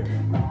a thing.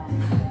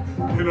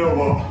 You know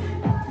what?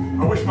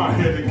 I wish my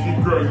hair didn't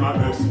keep growing like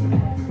this.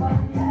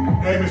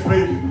 Hey, Miss B.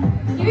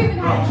 You even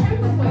had a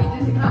trim before you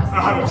did the class. I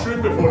had a trim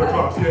before the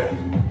class, yeah.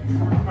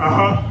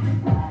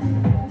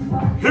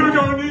 Here we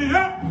go, knee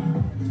up.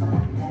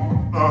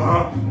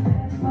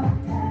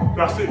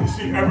 That's it. You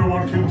see,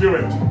 everyone can do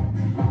it.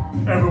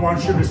 Everyone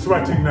should be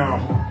sweating now.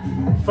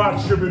 Fat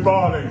should be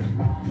balling.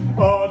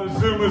 Oh, the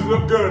Zoomers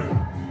look good.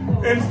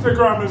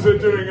 Instagrammers are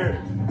doing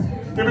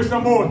it. Give me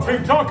some more.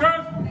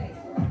 TikTokers?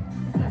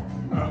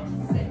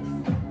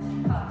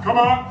 Come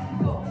on.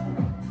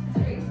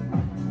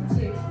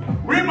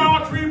 We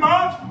march, we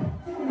march.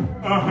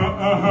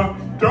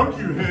 Don't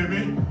you hear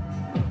me?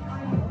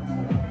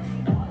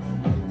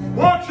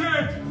 Watch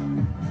it.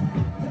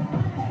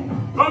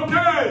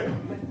 Okay,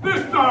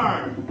 this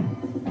time.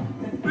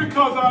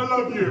 Because I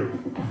love you.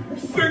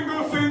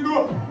 Single,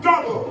 single,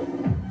 double.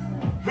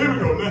 Here we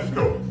go, let's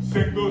go.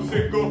 Single,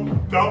 single,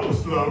 double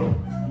slow.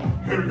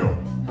 Here we go.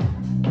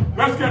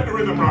 Let's get the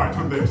rhythm right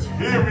on this.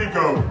 Here we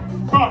go.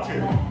 March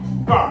it.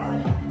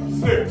 5,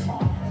 6.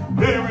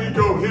 Here we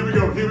go, here we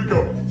go, here we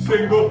go.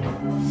 Single,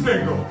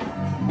 single,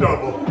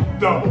 double,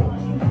 double.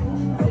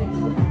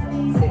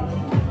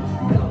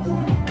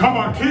 Come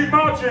on, keep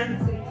marching.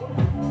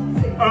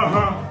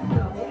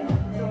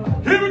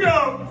 Here we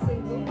go.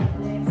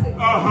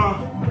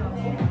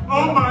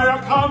 Oh my, I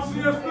can't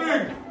see a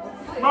thing.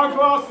 My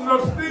glasses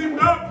are steamed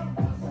up.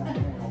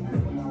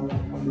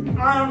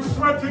 I am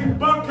sweating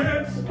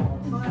buckets.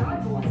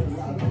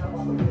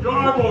 Your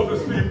eyeballs are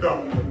steamed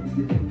up.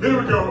 Here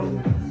we go.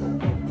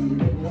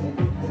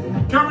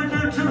 Can we do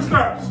 2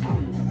 steps?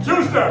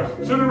 2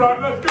 steps to the right,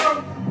 let's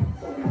go.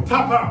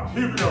 Tap out,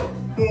 here we go.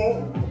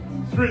 4,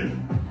 3,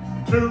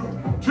 2,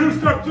 2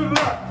 steps to the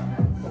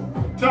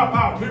left. Tap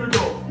out, here we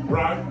go.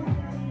 Right.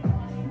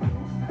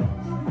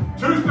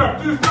 2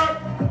 steps, 2 steps.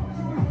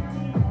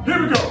 Here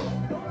we go.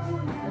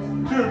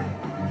 2,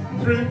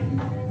 3,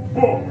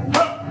 4.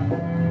 Hup.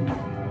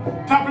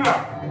 Tap it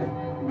out.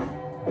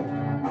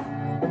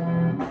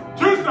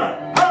 2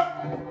 steps. Hup.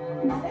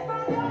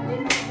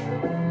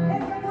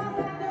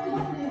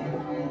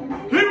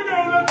 Here we go,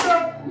 let's go.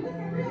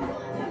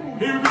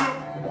 Here we go.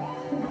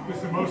 This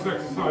is the most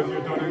exercise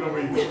you've done in a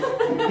week.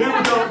 Here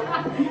we go.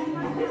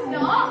 It's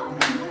not.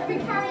 We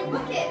carry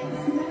buckets.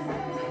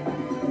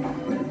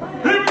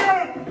 Here we go.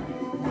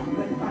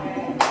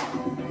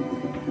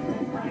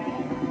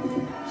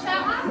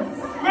 Shout outs.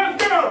 Let's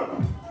go.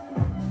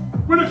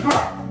 With a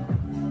clap.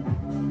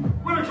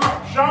 With a clap.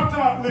 Shout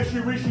out, Lishy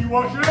Wishy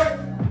Washy.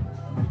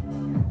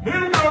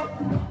 Here we go.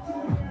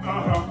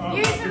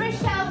 User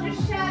Michelle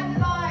just shared the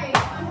live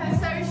on her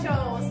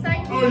socials.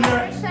 Thank you, Oh yeah.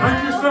 Michelle. Thank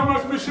you so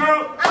much,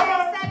 Michelle.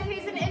 Alex said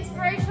he's an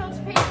inspirational to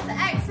people to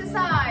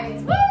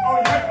exercise. Woo! Oh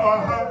yeah.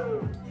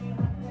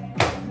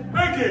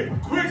 Make it.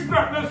 Quick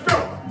step. Let's go.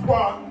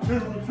 1, 2,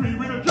 3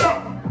 with a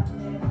jump.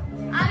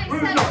 Alex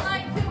With a said jump. I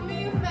like your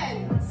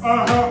movements.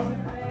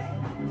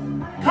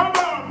 Come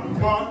on.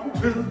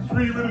 1, 2,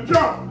 3 with a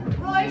jump.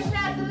 Roy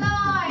shared the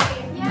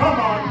live. Yeah. Come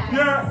on.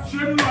 Yeah.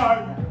 Share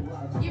live.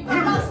 You've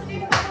got lots of new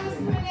followers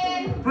coming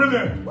in.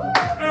 Brilliant.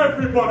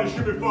 Everybody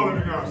should be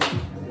following us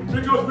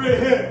because we're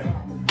here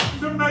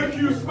to make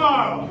you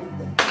smile,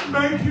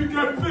 make you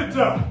get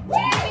fitter.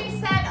 Jamie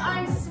said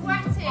I'm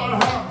sweating.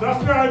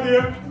 That's the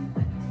idea.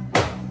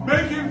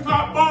 Making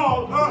fat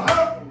bald.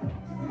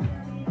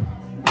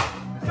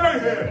 Stay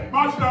here.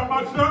 March it up,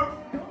 march it up.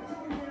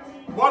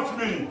 Watch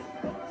me.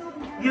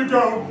 You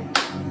go.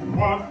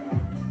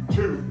 1,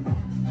 2,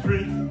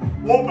 3.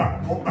 Walk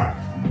back, walk back.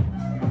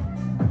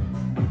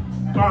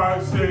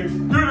 5, 6.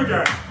 Do it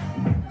again.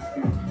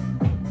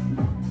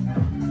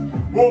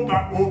 Walk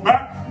back, walk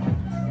back.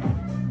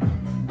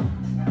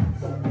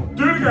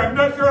 Do it again,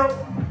 let's go.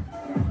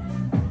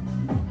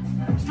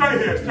 Stay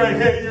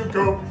here, you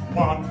go.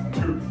 1,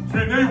 2,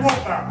 3, now you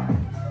walk back.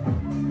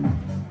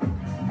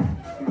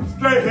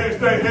 Stay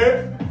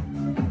here.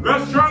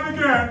 Let's try it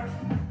again.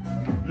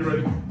 You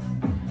ready?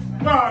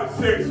 5,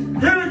 6,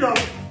 here we go.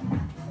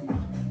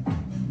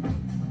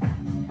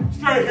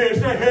 Stay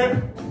here.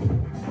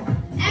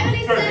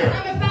 Emily Stay said here.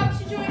 I'm about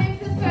to join in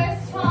for the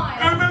first time.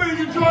 Emily,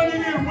 you're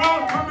joining in.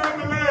 Welcome,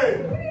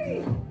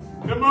 Emily.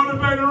 The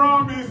Motivator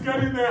Army is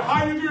getting there.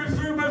 How you doing,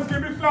 Zoomers?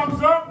 Give me a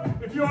thumbs up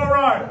if you're all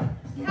right.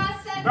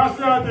 Cass said That's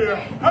the idea.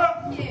 Huh?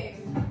 thank you.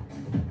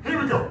 Here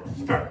we go.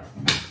 Step.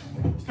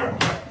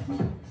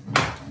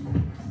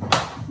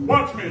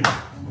 Watch me.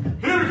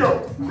 Here we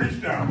go. Reach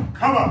down.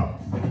 Come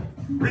up.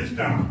 Reach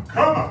down.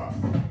 Come up.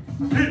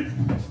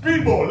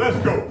 Speedball. Let's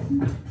go.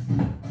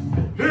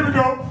 Here we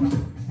go.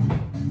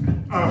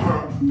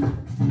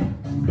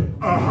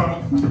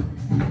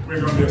 We're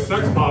going to be a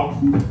sex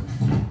bomb.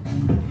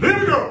 Here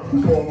we go.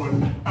 Forward.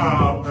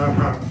 Out.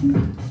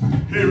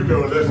 Here we go.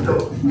 Let's go.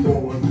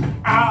 Forward.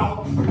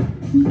 Out.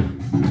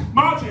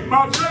 March it.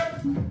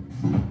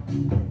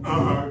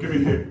 Give me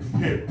hip.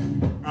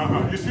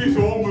 You see, it's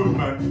all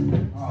movement.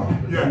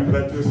 Yeah,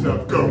 let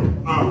yourself go.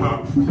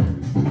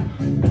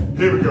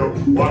 Here we go.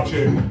 Watch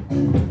it.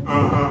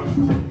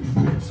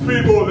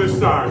 Speedball this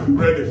side.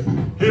 Ready.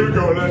 Here we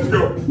go. Let's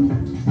go.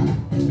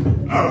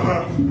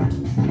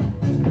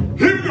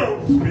 Here we go.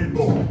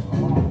 Speedball.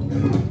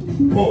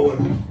 Forward.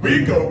 We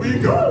go.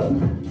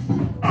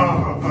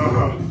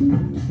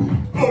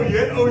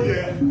 Oh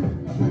yeah.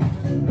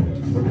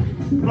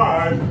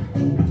 5,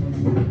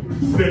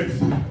 6,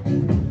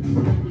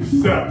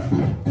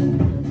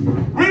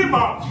 7. We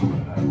march.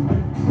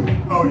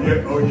 Oh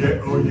yeah, oh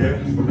yeah, oh yeah.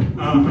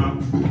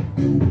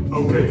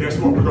 Okay, guess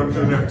what we're going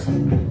to do next?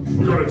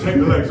 We're going to take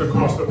the legs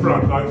across the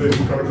front like this.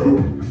 We're going to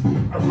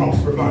go across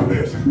the front like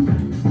this.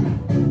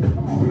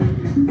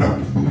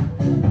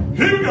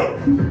 Here we go.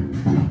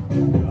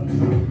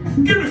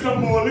 Give me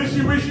some more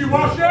lishy wishy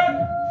washy.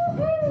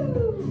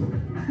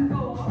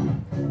 4,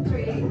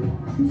 3, 2,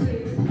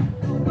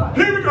 1.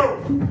 Here we go.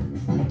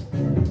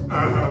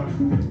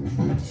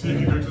 See if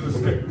you do it to the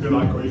stick if you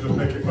like, or you just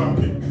make it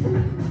funky.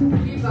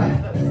 You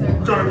guys look so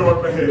We're going to go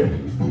over here.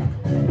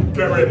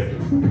 Get ready.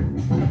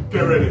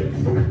 Get ready.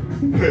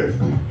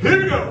 Here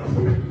we go.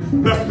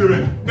 Let's do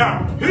it.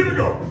 Now, here we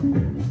go.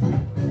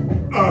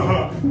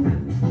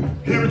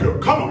 Here we go.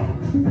 Come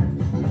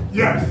on.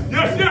 Yes,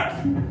 yes, yes.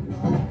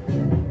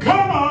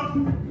 Come on.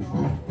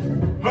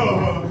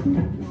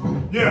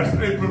 Yes,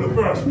 April the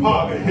 1st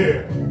party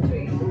here.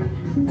 3, 2.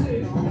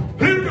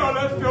 Here we go.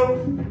 Let's go.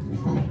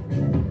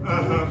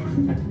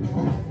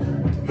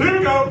 Here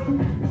we go.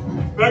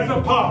 Legs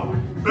apart.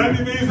 Bend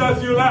your knees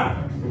as you land.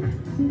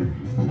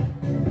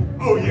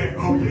 Oh yeah,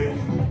 oh yeah.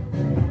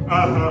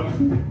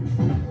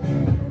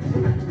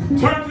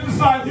 Turn to the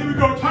side. Here we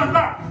go. Turn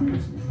back.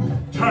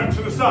 Turn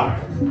to the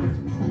side.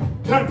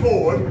 Turn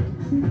forward.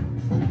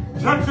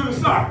 Turn to the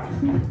side.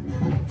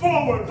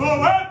 Forward,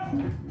 forward.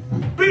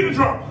 Beat the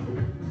drum.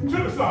 To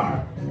the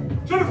side.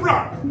 To the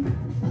front.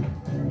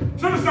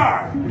 To the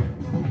side.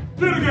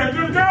 Do it again,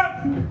 do it again.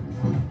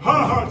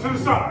 To the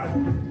side.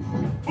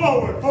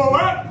 Forward,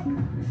 forward.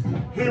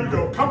 Here we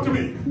go. Come to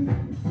me.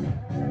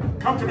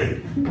 Come to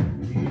me.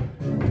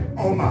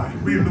 Oh my,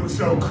 we look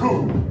so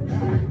cool.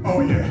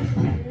 Oh yeah.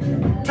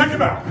 Take it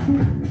back.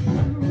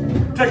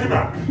 Take it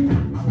back.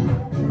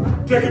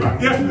 Take it back.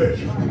 Yes, Liz.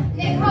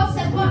 Nicole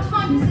said, what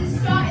time does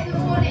this start in the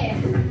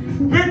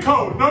morning?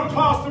 Nicole, no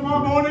class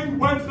tomorrow morning.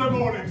 Wednesday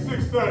morning,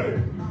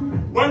 6:30.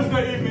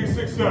 Wednesday evening,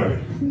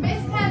 6:30.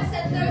 Miss Pam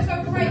said those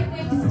are great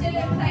wigs still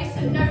in place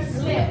and no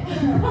slip.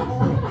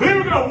 Here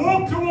we go.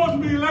 Walk towards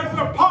me, legs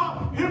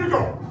apart. Here we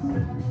go.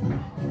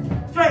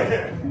 Straight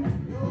here.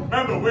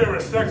 Remember, we're a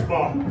sex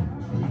bomb.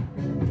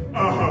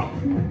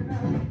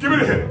 Give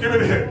it a hit. Give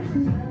it a hit.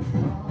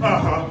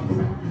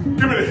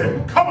 Give it a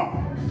hit. Come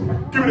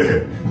on. Give it a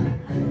hit.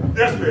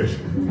 Yes, bitch.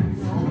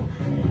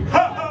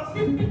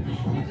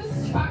 You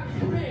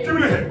distracted me. Give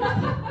it a hit.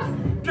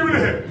 Give it a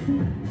hit.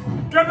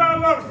 Get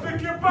down low.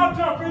 Stick your butt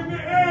up in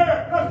the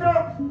air. Let's go.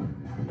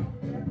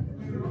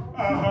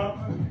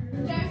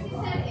 Josie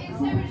said it's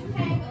so much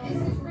pain, but this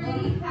is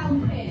really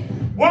helping.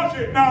 Watch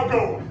it now.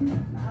 Go.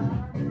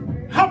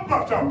 Have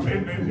butt up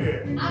in the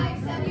air.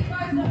 Alex said you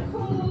guys look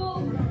cool.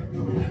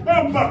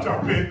 Have butt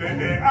up in the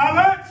air.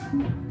 Alex.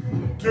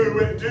 Do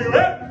it. Do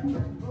it.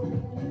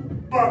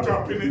 Butt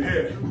up in the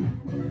air.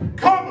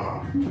 Come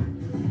on.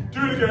 Do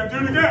it again. Do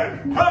it again.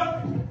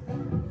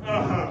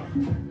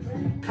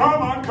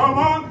 Come on. Come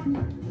on.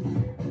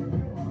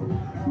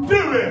 Do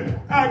it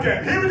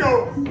again. Here we go.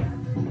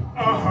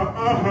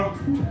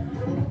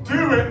 Do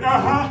it.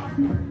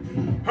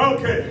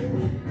 Okay.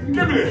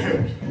 Give me a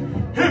hip.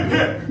 Hip,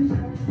 hip.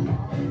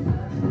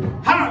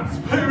 Hands.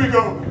 Here we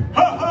go.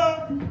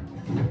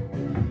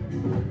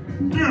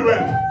 Do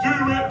it. Do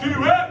it. Do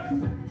it.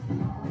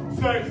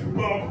 Sex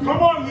bomb.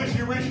 Come on,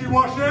 lishy wishy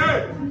washy.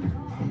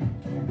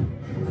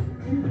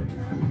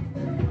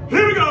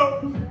 Here we go.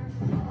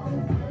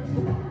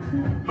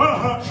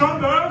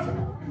 Shoulders.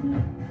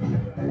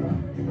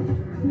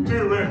 Do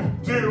it.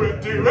 Do it.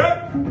 Do it.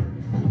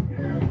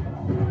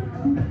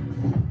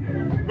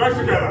 Legs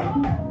together.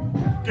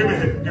 Give me a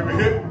hit. Give me a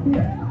hit.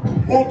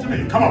 Walk to me.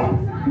 Come on.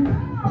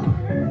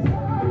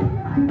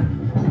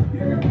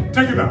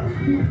 Take it back.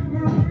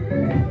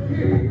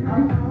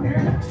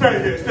 Stay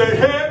here. Stay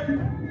here.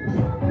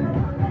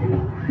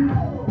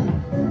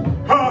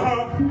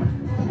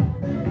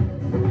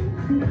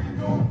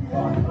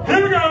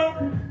 Here we go.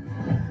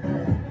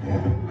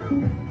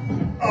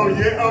 Oh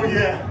yeah. Oh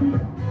yeah.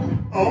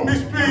 Oh,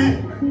 Miss B.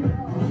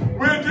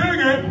 We're doing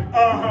it.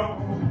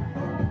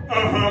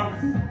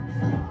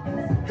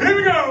 Here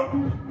we go.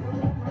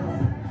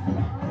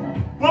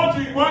 Watch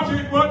it, watch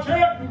it, watch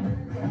it.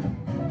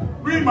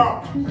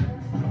 Remark. You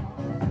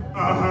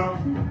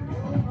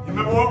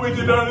remember what we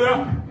did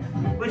earlier?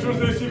 Which was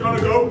this? You're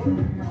gonna go.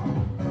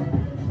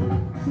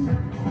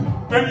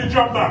 Then you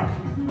jump back.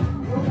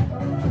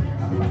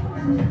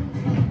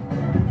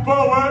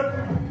 Forward.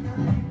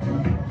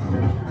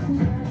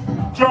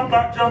 Jump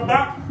back, jump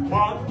back.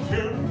 1,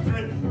 2,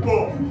 3,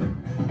 4.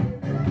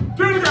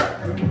 Do it again.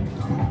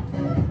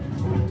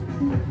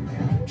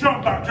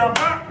 Jump back, jump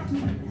back.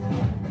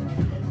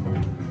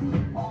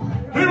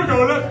 Here we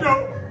go, let's go.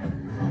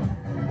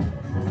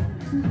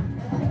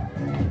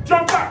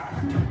 Jump back.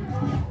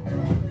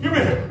 Give me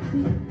a hit.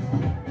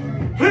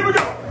 Here we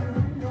go.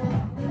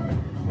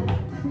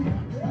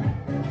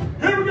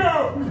 Here we go.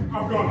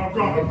 I'm gone, I'm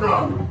gone, I'm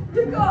gone.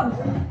 You're gone.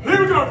 Here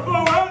we go,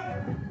 forward.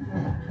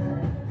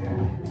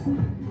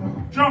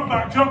 Jump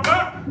back, jump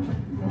back.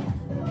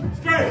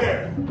 Stay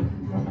here.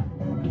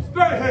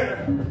 Stay here.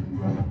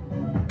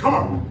 Come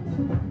on.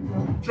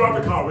 Drive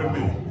the car with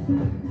me.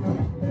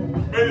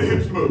 Make the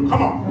hips move.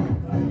 Come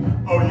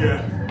on. Oh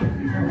yeah.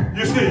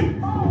 You see,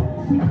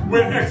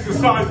 we're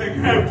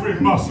exercising every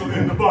muscle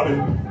in the body.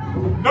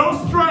 No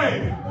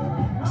strain,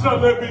 so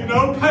there'll be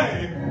no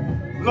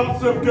pain,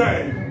 lots of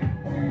gain.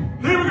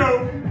 Here we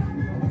go.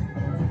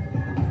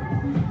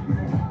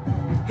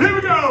 Here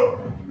we go.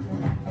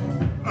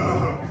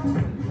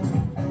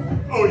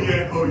 Oh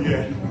yeah, oh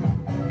yeah.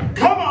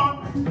 Come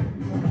on.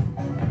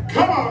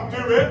 Come on,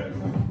 do it.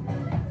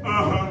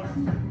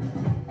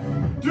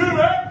 Do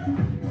it.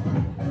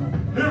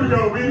 Here we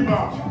go, we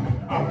march.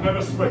 I've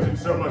never sweated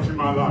so much in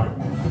my life.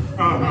 I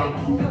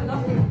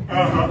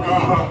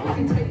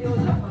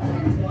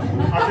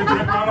can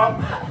take that off.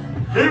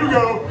 Here we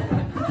go.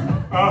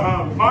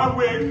 My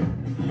wig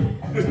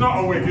is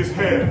not a wig, it's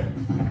hair.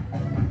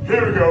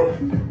 Here we go.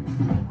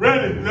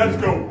 Ready? Let's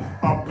go.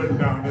 Up and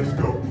down, let's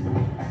go.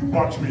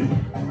 Watch me.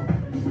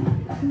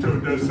 Do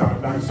the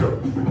side like so.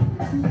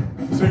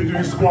 So you're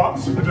doing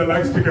squats with the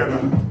legs together.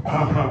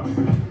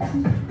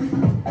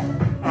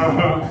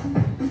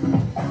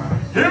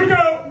 Here we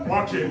go.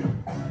 Watch it.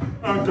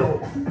 And go.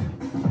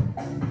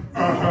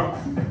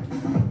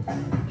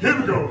 Here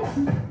we go.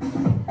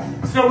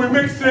 So we're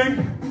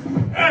mixing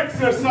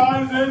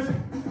exercises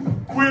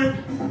with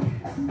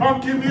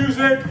funky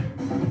music,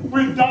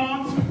 with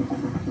dance,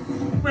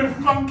 with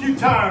funky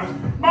times.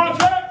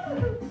 March it!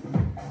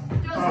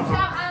 Do some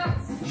shout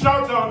outs.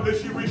 Shout out,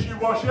 Lishy Wishy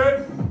Wash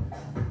it.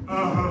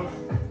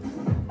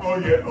 Oh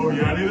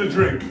yeah, I need a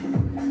drink.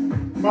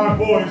 My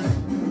voice.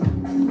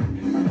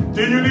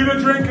 Do you need a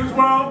drink as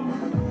well?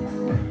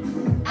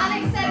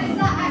 Alex said, is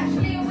that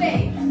actually a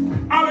wig?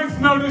 Alex,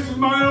 no, this is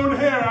my own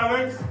hair,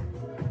 Alex.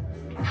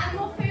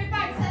 Animal Food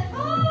Bank said,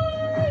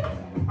 hi!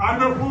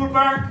 Animal Food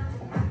Bank?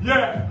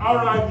 Yeah,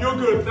 alright, you're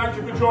good. Thank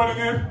you for joining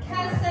in.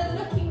 Kaz said,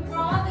 looking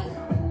rather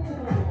cool.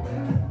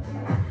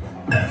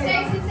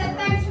 Stacey said,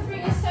 thanks for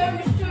bringing so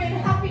much joy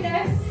and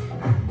happiness.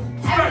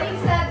 Emily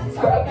said,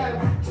 sorry, go.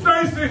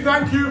 Stacey,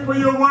 thank you for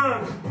your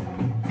words.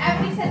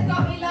 Emily said,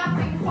 got me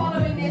laughing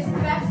following this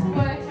best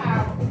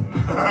workout.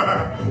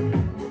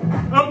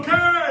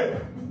 Okay.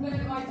 Look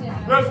at my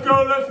dinner. Let's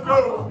go, let's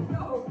go.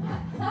 No.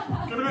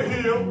 Give it a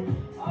heel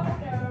Oh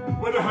no.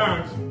 with the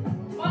hands.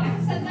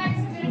 Monica said, thanks,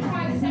 I'm going to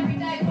try this every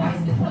day. What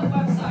is the club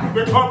website?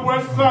 The club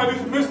website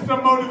is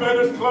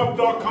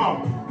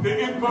MrMotivatorsClub.com. The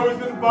info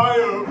is in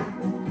bio.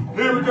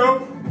 Here we go.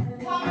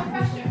 Carmen,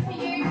 question for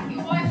you.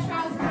 Your wife's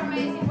trousers are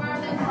amazing. Where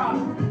are they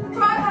from?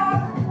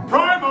 Primark.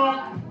 Primark.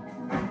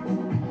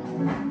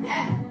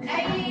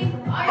 Aileen,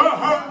 I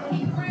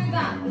he grew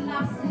that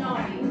last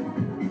night.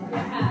 Your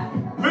hair.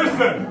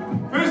 Listen,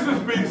 this has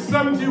been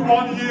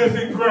 71 years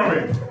in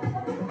growing.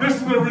 This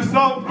is the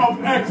result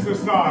of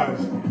exercise.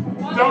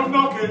 Don't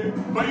knock it,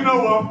 but you know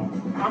what?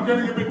 I'm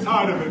getting a bit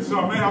tired of it, so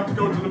I may have to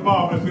go to the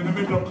barbers in the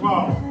middle of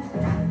class.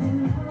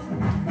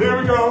 Here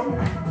we go.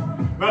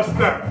 Let's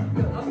step.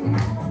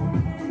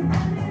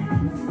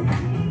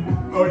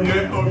 Oh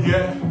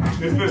yeah,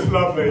 isn't this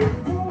lovely?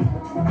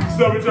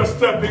 So we're just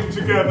stepping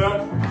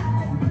together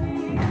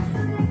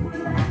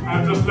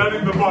and just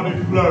letting the body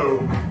flow,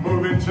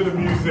 moving to the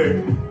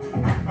music.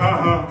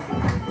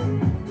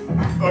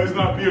 Oh, isn't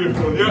that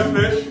beautiful? Yes,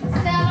 Fish?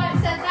 Stella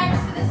said, thanks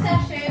for the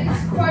sessions.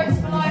 Quotes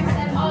for life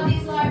said, are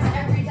these lives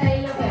every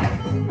day? Love it.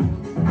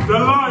 The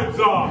lives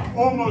are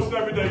almost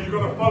every day. You've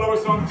got to follow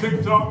us on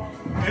TikTok,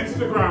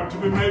 Instagram to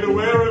be made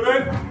aware of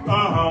it.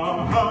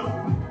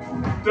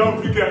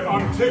 Don't forget,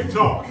 on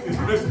TikTok, it's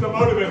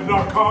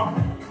MrMotivator.com.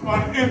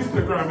 On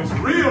Instagram, it's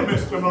Real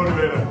Mr.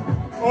 Motivator.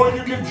 Or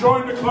you can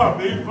join the club.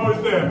 The info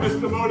is there,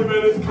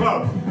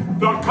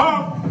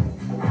 MrMotivatorsClub.com.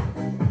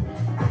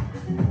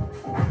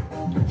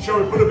 Shall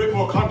we put a bit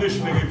more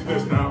conditioning into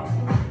this now?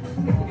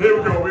 Here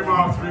we go, we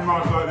march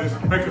like this.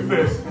 Make a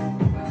fist.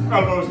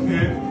 Elbows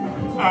in,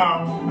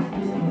 out,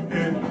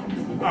 in,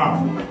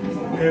 out,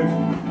 in,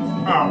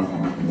 out,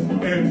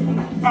 in,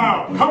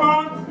 out. Come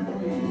on!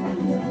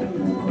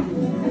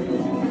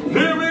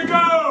 Here we go!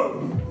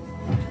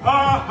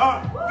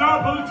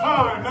 Double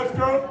time, let's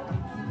go.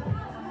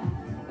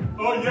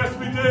 Oh yes,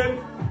 we did.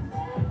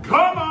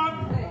 Come on!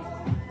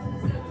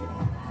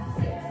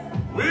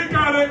 We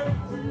got it.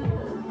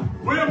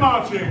 We're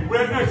marching,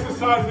 we're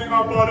exercising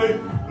our body,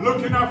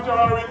 looking after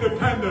our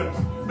independence,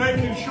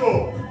 making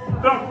sure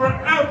that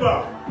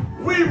forever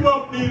we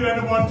won't need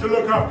anyone to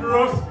look after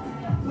us.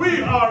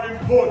 We are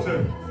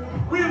important.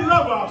 We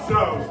love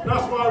ourselves.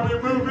 That's why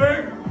we're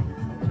moving.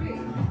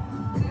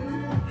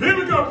 Here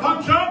we go,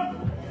 punch up.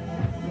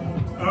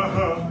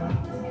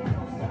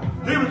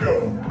 Here we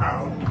go.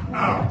 Ow,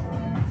 ow.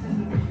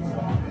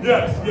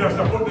 Yes, I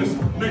put this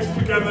mixed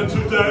together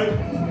today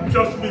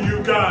just for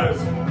you guys.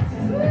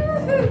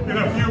 In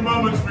a few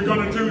moments, we're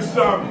going to do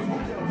some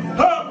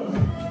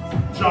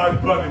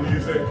jive bunny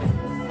music.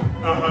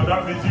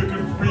 That means you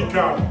can freak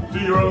out, do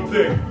your own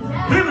thing.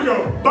 Here we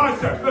go,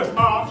 biceps, let's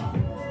march.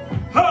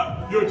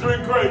 You're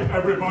doing great,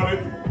 everybody.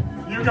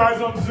 You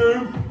guys on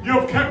Zoom,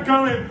 you've kept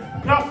going.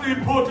 That's the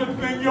important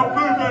thing, you're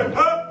moving.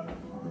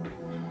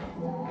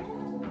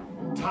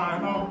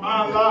 Time of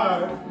my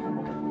life.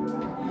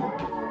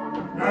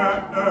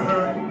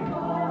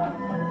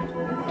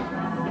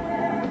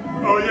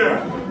 Oh yeah.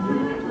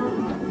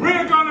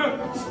 We're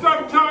gonna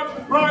step, touch,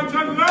 right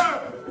and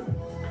left.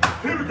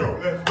 Here we go.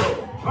 Let's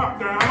go. Clap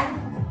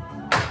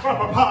down. Clap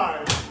up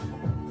high.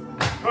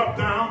 Clap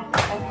down.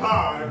 Up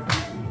high.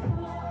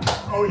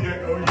 Oh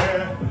yeah. Oh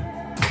yeah.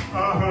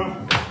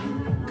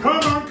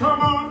 Come on.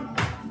 Come on.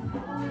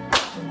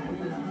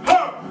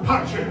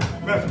 Punch it.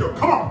 Let's go.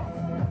 Come on.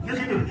 You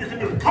can do it. You can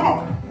do it. Come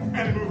on.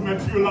 Any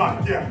movement you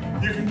like. Yeah.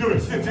 You can do it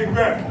sitting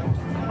there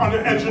on the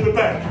edge of the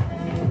bed,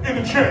 in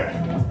the chair.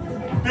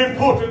 The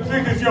important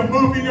thing is you're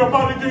moving your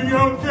body, doing your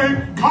own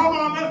thing. Come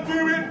on, let's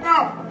do it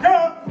now.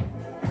 Go.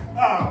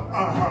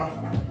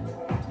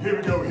 Here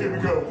we go, here we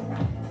go.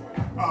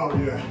 Oh,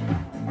 yeah.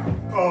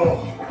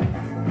 Oh,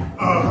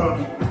 I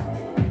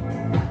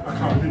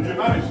can't believe you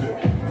managed it.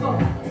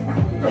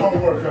 The whole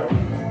workout. I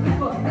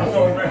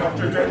thought I may have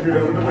to get you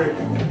out of the way.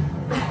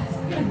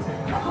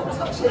 Can't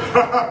touch it.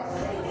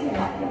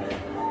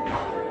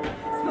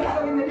 It's not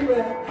going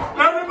anywhere.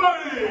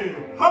 Everybody,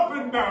 up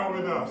and down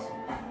with us.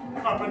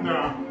 Up and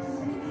down.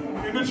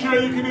 In the chair,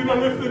 you can either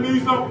lift the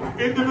knees up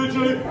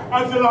individually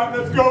as you like.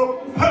 Let's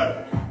go.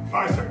 Hey,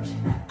 biceps.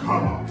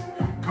 Come on.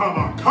 Come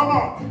on. Come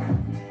on.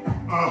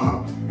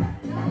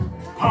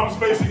 Palms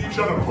facing each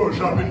other. Push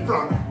up in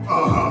front.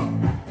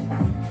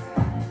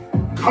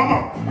 Come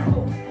on.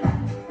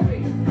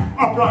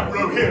 Upright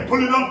row here.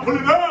 Pull it up. Pull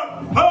it up.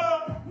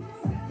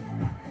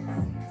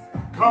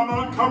 Come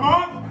on. Come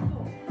on.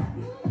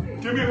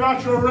 Give me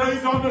lateral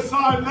raise on the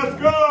side. Let's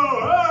go.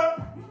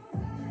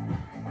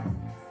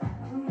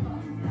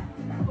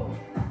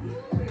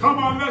 Come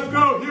on, let's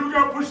go. Here we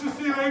go. Push the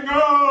ceiling.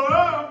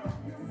 Go.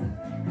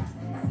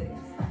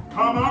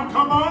 Come on,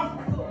 come on.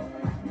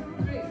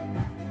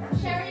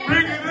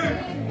 Bring it in.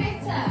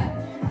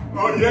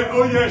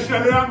 Oh yeah,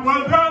 Shelly Ann,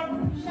 well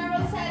done.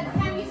 Cheryl said,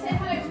 can you say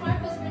hello to my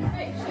husband,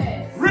 Richard?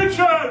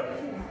 Richard!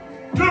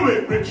 Do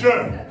it,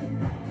 Richard.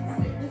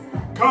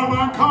 Come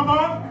on, come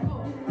on.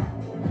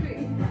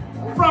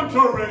 Front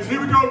toe raise. Here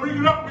we go. Bring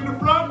it up in the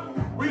front.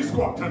 We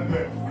squat and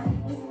lift.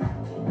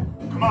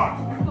 Come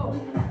on.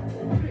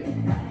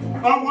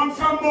 I want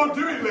some more.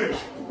 Do it, Lish.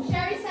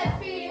 Sherry said,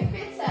 feeling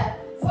fitter.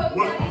 Poke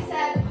Daddy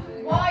said,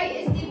 why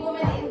is the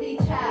woman in the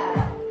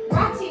chair?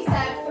 Ratty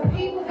said, for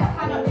people who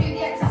cannot do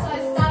the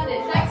exercise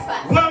standard, legs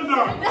back. Well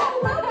done.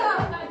 Well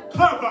done.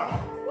 Clever.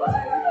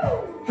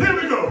 Woo! Here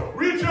we go.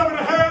 Reach over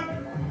the head.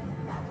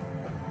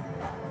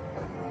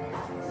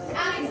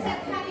 Alex said,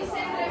 can you say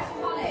hello to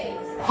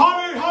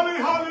Holly? Holly, Holly,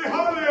 Holly,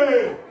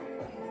 Holly.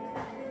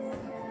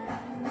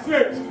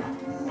 6,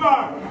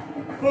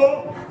 5,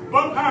 4,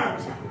 both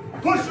hands.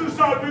 Push to the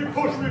side, we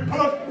push, we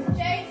push.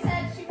 Jane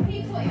said, to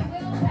people in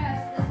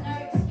wheelchairs, there's no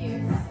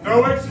excuse. No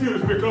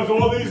excuse, because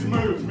all these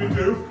moves we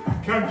do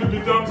can be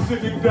done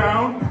sitting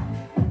down,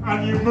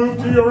 and you move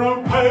to your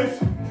own pace,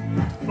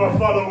 but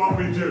follow what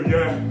we do,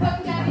 yeah?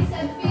 Poke Daddy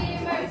said,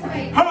 feeling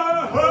motivated. Ha,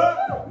 ha.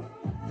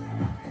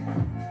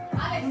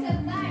 Alex said,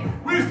 thanks.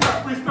 We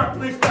step, we step,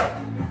 we step.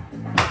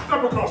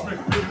 Step across,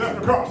 Mr. P, left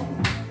across.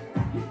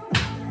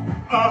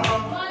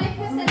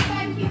 Monica said,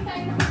 thank you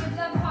with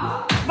love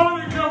heart.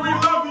 Monica, we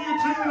love you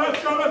too. Let's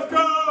go, let's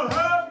go.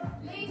 Huh?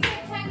 Lisa,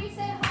 can you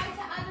say hi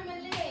to Adam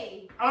and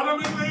Lee? Adam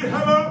and Lee,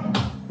 hello.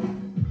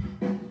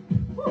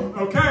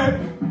 Okay.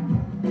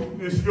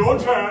 It's your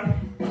turn.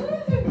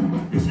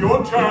 It's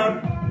your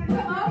turn.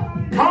 Come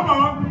on. Come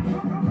on.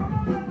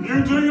 You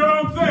do your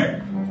own thing.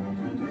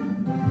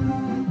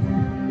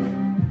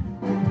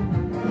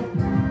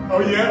 Oh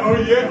yeah, oh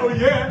yeah, oh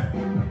yeah.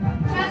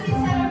 Jazzy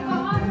said, I've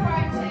got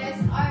arthritis.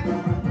 I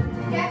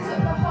get up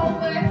the whole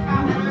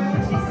workout and I'm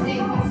autistic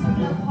with some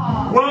love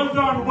heart. Well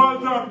done, well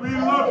done. We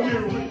love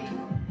you.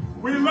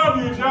 We love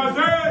you,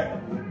 Jazzy.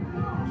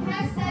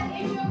 Kaz said,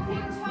 is your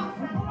pink top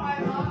from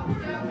Primark?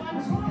 Don't want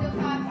to feel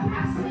bad for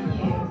asking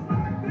you.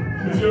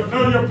 No,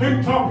 your pink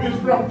top is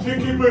from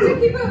Tiki Boo.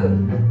 Tiki Boo.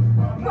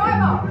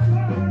 Primark.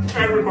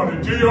 Everybody,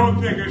 do your own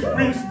thing. It's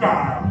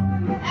freestyle.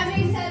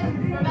 Emily said,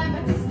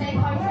 remember to stay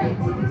hydrated.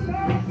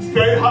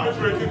 Stay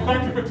hydrated.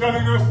 Thank you for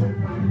telling us.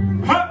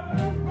 Huh?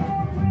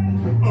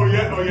 Oh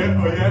yeah, oh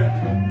yeah, oh yeah.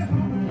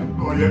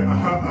 Oh yeah,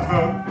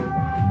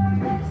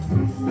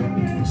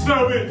 So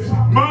it's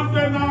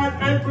Monday night,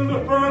 April the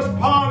 1st,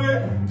 party,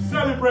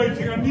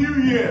 celebrating a new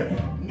year.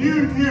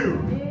 New you.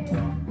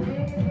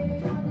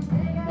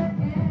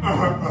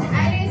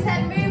 Aileen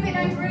said, moving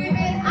and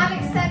grooving.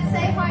 Alex said,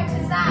 say hi to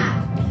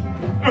Zach.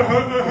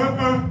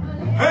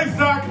 Hey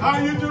Zach, how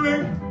you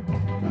doing?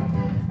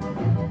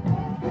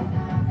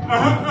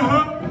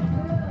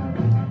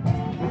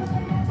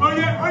 Oh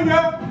yeah, oh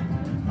yeah,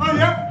 oh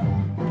yeah.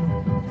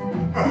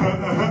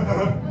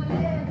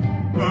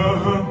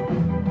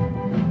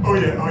 Oh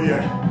yeah, oh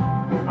yeah.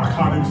 I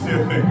can't even see a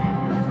thing.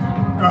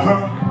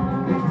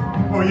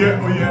 Oh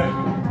yeah, oh yeah.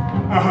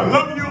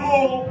 Love you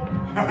all.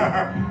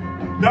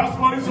 That's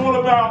what it's all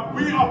about.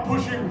 We are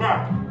pushing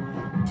back.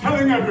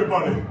 Telling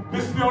everybody,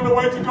 this is the only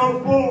way to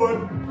go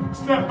forward.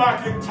 Step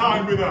back in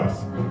time with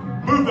us.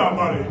 Move that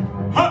body.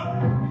 Huh?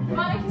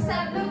 Monica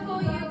said, love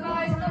all you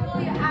guys, love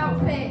all your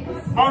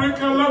outfits.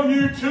 Monica, love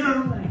you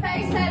too.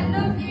 Faye said,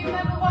 love you,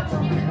 remember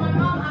watching you with my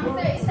mum. I'm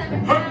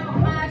 37 now,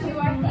 mad you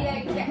are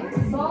here, get to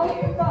see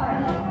you.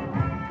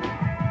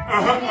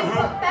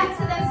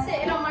 Better than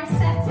sitting on my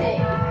settee.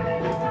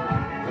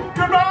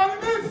 Good morning.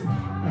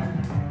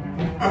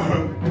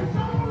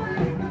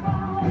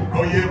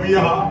 Oh yeah, we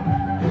are.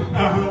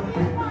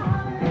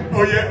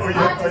 Oh yeah, oh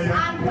yeah, oh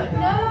yeah. But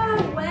no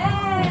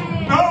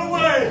way. No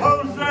way,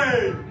 Jose.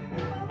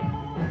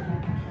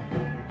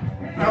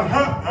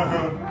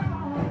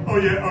 Oh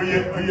yeah, oh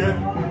yeah, oh yeah.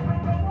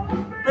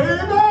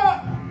 Baby,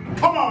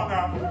 come on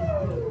now.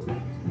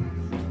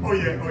 Oh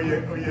yeah, oh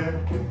yeah, oh yeah.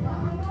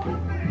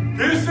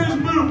 This is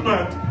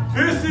movement.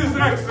 This is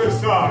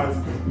exercise.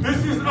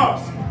 This is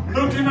us.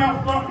 Looking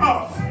out for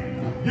us.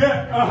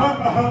 Yeah,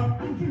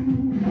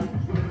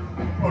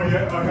 Oh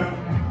yeah,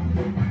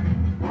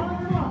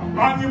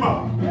 On your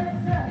mark.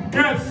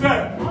 Get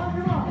set.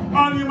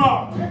 On your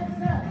mark.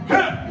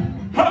 Hit.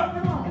 Hut.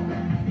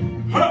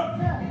 Hut.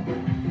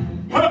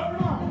 Hut.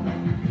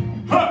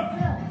 Hut.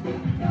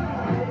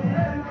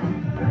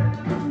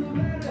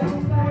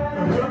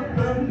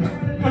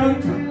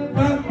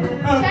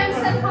 Jen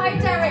said, hi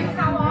Derek,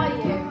 how are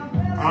you?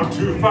 I'm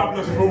too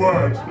fabulous for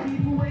words.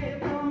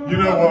 You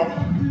know what?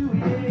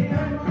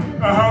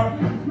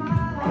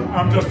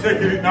 I'm just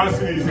taking it nice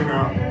and easy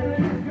now.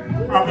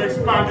 I've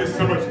expanded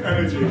so much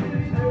energy.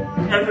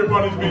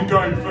 Everybody's been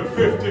going for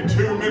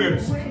 52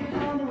 minutes.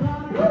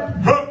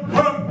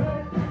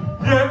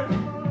 Yeah.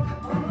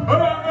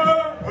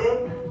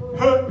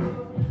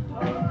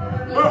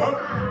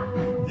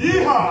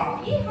 Yeehaw.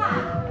 Yeehaw.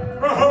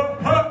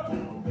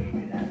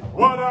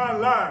 What I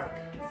like.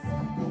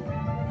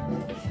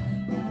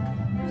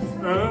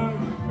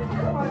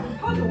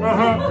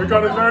 We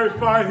got to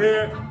verify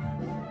here.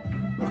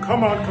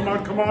 Come on, come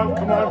on, come on,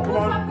 come on, come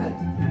on.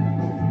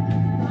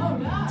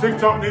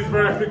 TikTok needs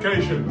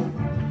verification.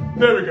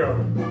 There we go.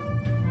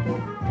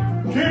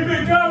 Keep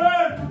it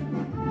going.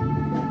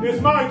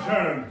 It's my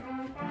turn.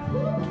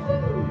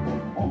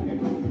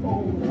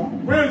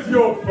 Where's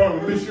your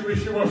phone,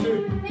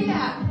 wishy-washy?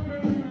 Here.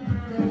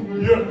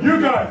 You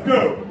guys,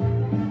 go.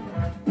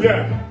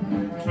 Yeah.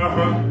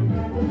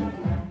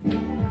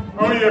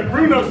 Oh yeah,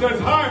 Bruno says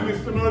hi,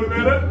 Mr.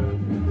 Motivator.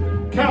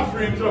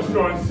 Catherine just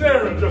joined.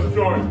 Sarah just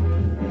joined.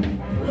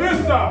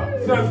 Lisa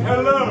says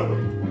hello.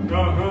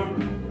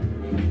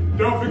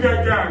 Don't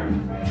forget, gang,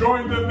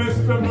 join the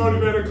Mr.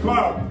 Motivator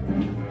Club.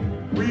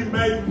 We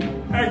make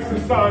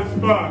exercise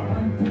fun.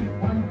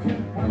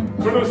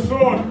 Could have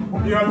sworn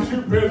he had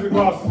 2 pairs of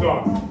glasses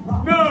on.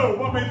 No,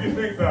 what made you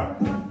think that?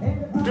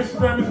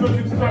 Mr. M is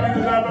looking stunning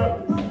as ever.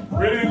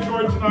 Really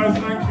enjoyed tonight.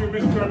 Thank you,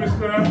 Mr. and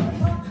Mr. M.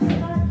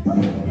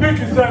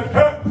 Nikki says,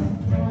 hey.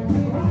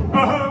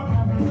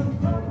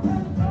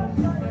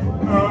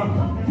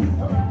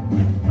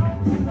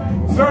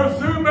 So,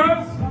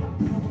 Zoomers,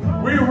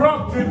 we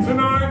rocked it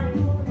tonight.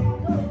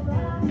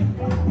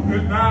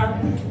 Good night.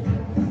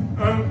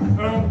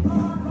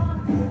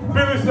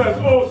 Billy says,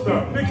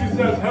 awesome. Nikki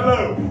says,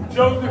 hello.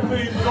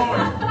 Josephine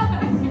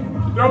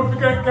joined. Don't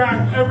forget, gang,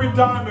 every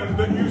diamond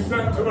that you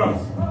send to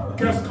us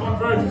gets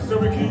converted so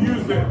we can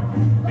use it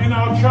in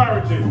our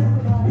charity.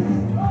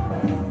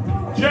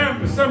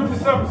 Jem,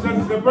 77 says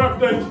it's her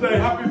birthday today.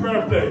 Happy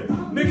birthday.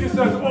 Nikki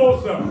says,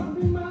 awesome.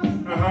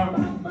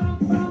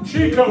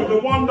 Chico, the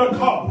Wonder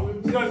Cop,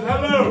 says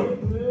hello.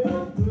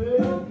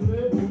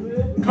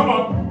 Come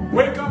on,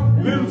 wake up,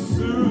 little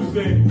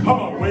Susie. Come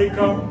on, wake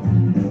up.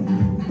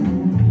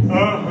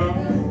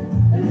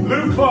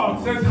 Lou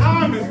Clark says,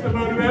 hi, Mr.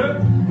 Motivator.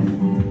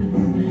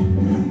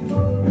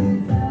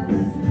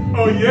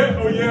 Oh yeah,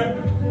 oh yeah.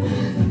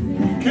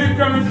 Keep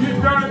going, keep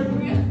going.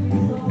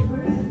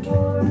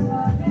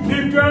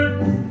 Keep going.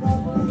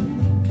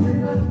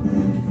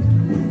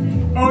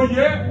 Oh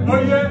yeah,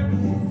 oh yeah.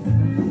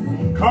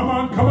 Come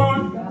on, come on.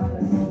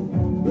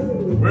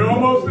 We're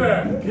almost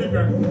there. Keep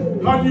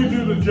going. How do you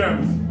do the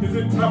gems? Is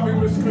it tapping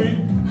the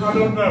screen? I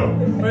don't know.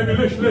 Maybe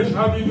Lish,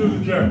 how do you do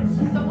the gems?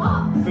 The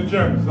what? The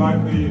gems,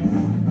 like the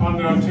on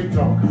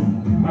TikTok.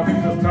 I think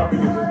just tapping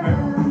it, isn't it?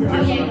 Oh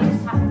yeah, you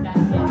just tap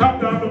down. Tap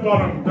down the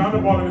bottom. Down the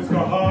bottom it's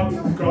got hearts,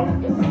 it's got,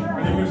 and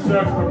you can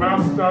search for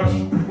moustache.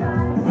 You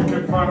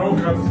can find all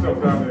kinds of stuff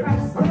down there.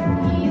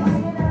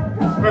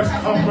 Special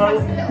combo.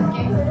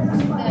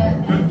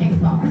 The gift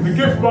box. The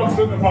gift box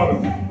at the bottom.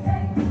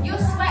 Your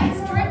sweat is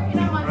dripping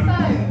on my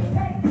phone.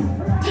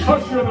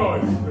 Hush your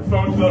noise, the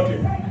phone's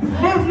looking.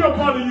 Move your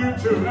body, you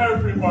two,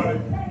 everybody.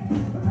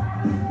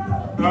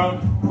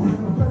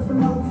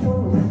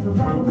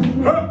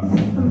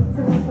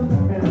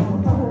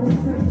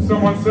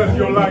 Someone says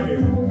you're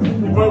lagging.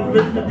 You both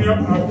lifted me up.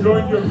 I've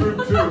joined your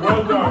group too.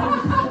 Well done.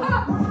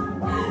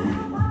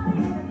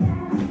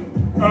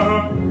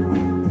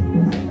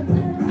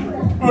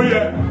 Oh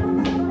yeah.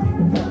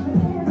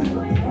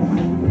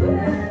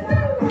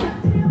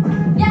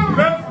 Yeah.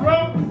 Let's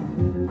rock.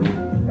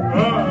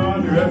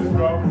 Let's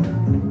rock.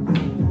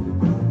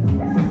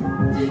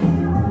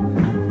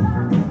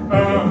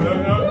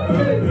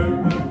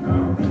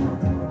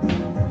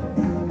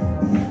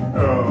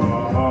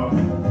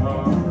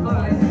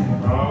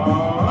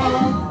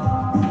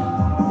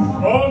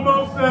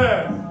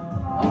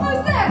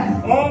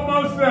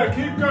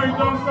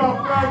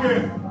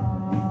 tagging.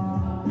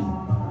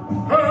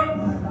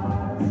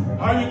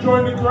 How you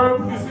join the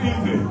group? It's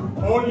easy.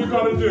 All you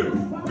gotta do,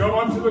 go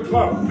onto the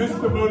club,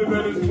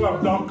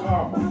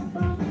 MrMotivatorsClub.com.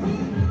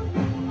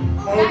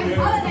 Oh yeah.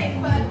 Holiday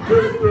fun.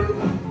 Tutti frutti.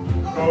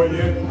 Oh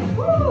yeah.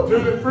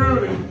 Tutti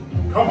frutti.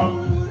 Come on.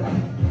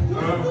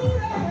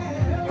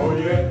 Oh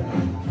yeah.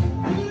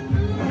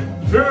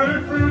 Tutti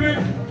frutti.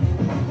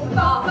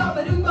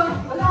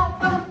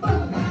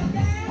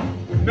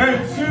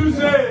 Name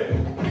Susie.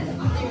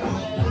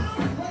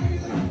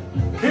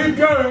 Keep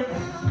going.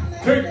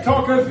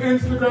 TikTokers,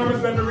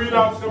 Instagrammers, let me read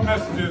out some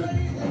messages.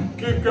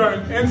 Keep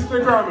going.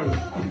 Instagrammers.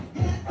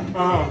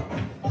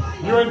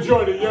 You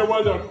enjoyed it. Yeah,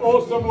 well done.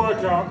 Awesome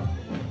workout.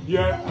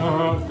 Yeah,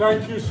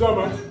 thank you so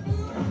much.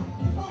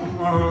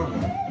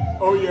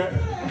 Oh yeah.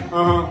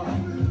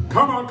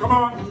 Come on, come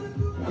on.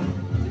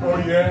 Oh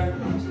yeah.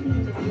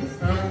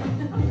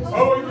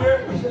 Oh yeah.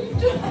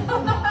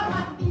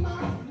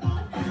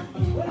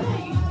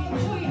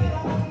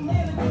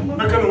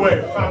 Look at the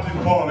way fat is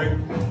balling.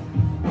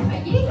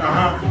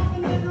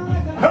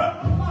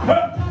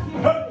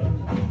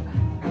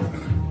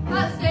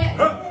 That's it.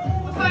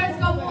 My phone's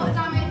got water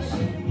damage.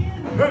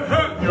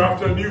 You're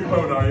after a new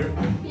phone, are you?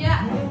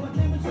 Yeah.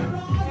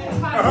 It's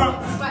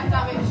had sweat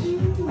damage.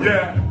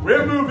 Yeah,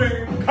 we're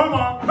moving. Come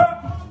on.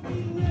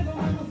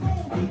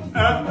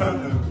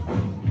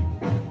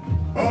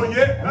 Oh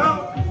yeah.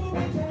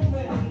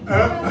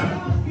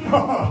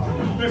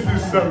 This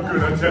is so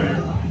good, I tell you.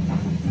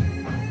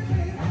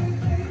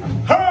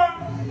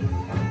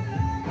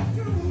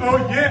 Oh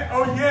yeah,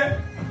 oh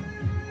yeah.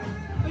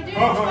 We're doing a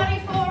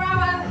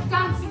 24-hour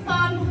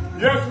dance-a-thon.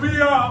 Yes,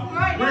 we are.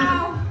 Right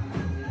now.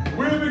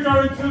 We'll be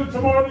going to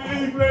tomorrow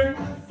evening.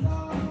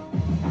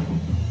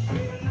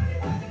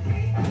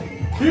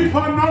 Keep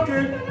on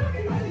knocking.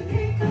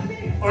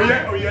 Oh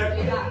yeah, oh yeah.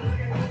 Do that.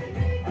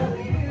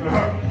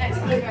 Next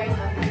blue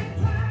razor.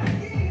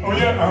 Oh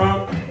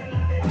yeah,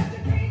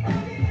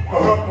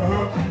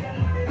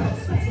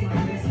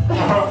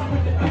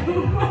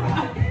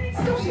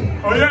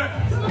 Oh yeah.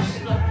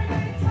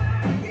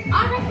 I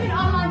reckon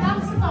online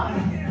dance-a-thon.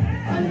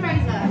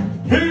 Fundraiser.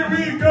 Here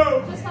we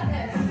go. Just like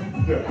this.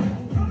 Yeah.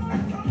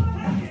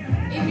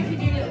 Even if you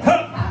do little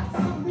cats.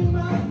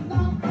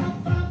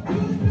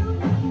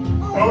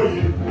 Oh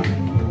yeah.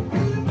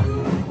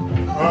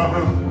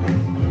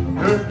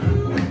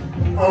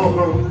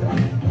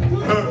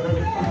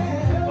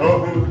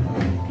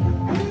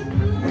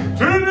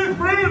 Tutti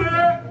frutti.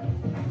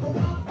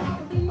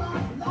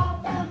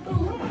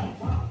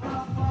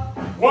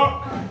 What?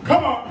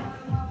 Come on.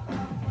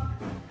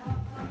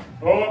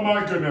 Oh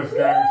my goodness,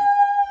 gang.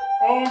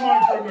 Oh my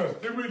goodness.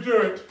 Did we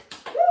do it?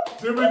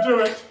 Did we do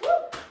it?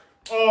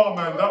 Oh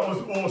man, that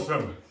was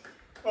awesome.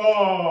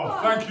 Oh,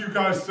 thank you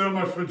guys so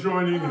much for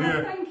joining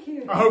here. Thank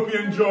you. I hope you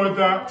enjoyed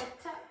that.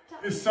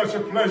 It's such a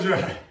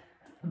pleasure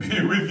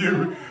being with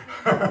you.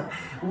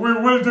 We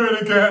will do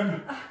it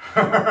again.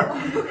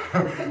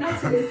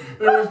 It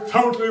was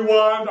totally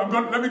wild.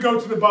 Let me go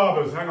to the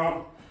barbers. Hang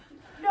on.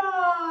 No!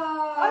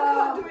 I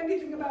can't do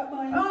anything about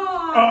mine.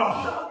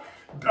 Oh,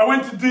 I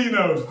went to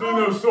Dino's.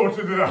 Dino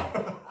sorted it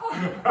out.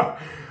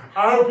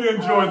 I hope you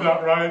enjoyed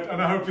that, right?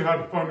 And I hope you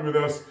had fun with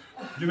us.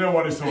 You know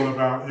what it's all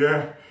about,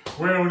 yeah?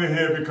 We're only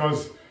here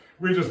because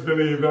we just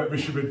believe that we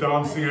should be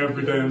dancing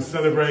every day and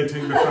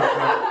celebrating the fact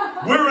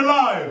that we're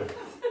alive,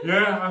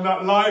 yeah? And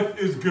that life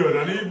is good.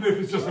 And even if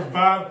it's just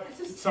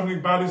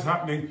something bad is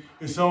happening,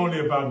 it's only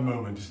a bad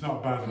moment. It's not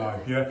a bad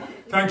life, yeah?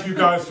 Thank you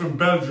guys from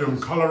Belgium,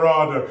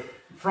 Colorado,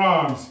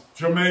 France,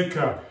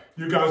 Jamaica.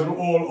 You guys are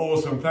all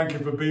awesome. Thank you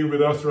for being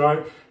with us,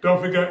 right?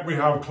 Don't forget, we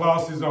have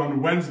classes on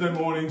Wednesday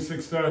morning,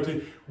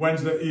 6:30,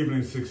 Wednesday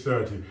evening,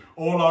 6:30.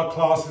 All our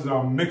classes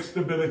are mixed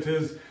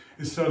abilities.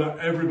 It's so that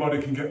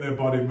everybody can get their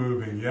body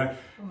moving, yeah?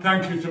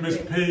 Thank you to Miss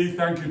P.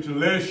 Thank you to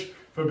Lish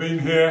for being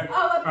here.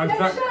 And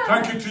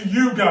thank you to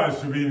you guys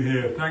for being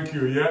here. Thank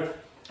you, yeah?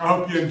 I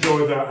hope you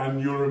enjoyed that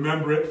and you'll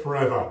remember it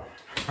forever.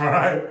 All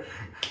right?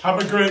 Have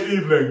a great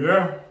evening,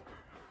 yeah?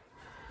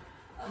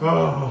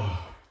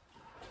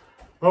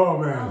 Oh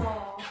man.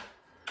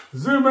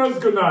 Zoomers,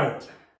 good night.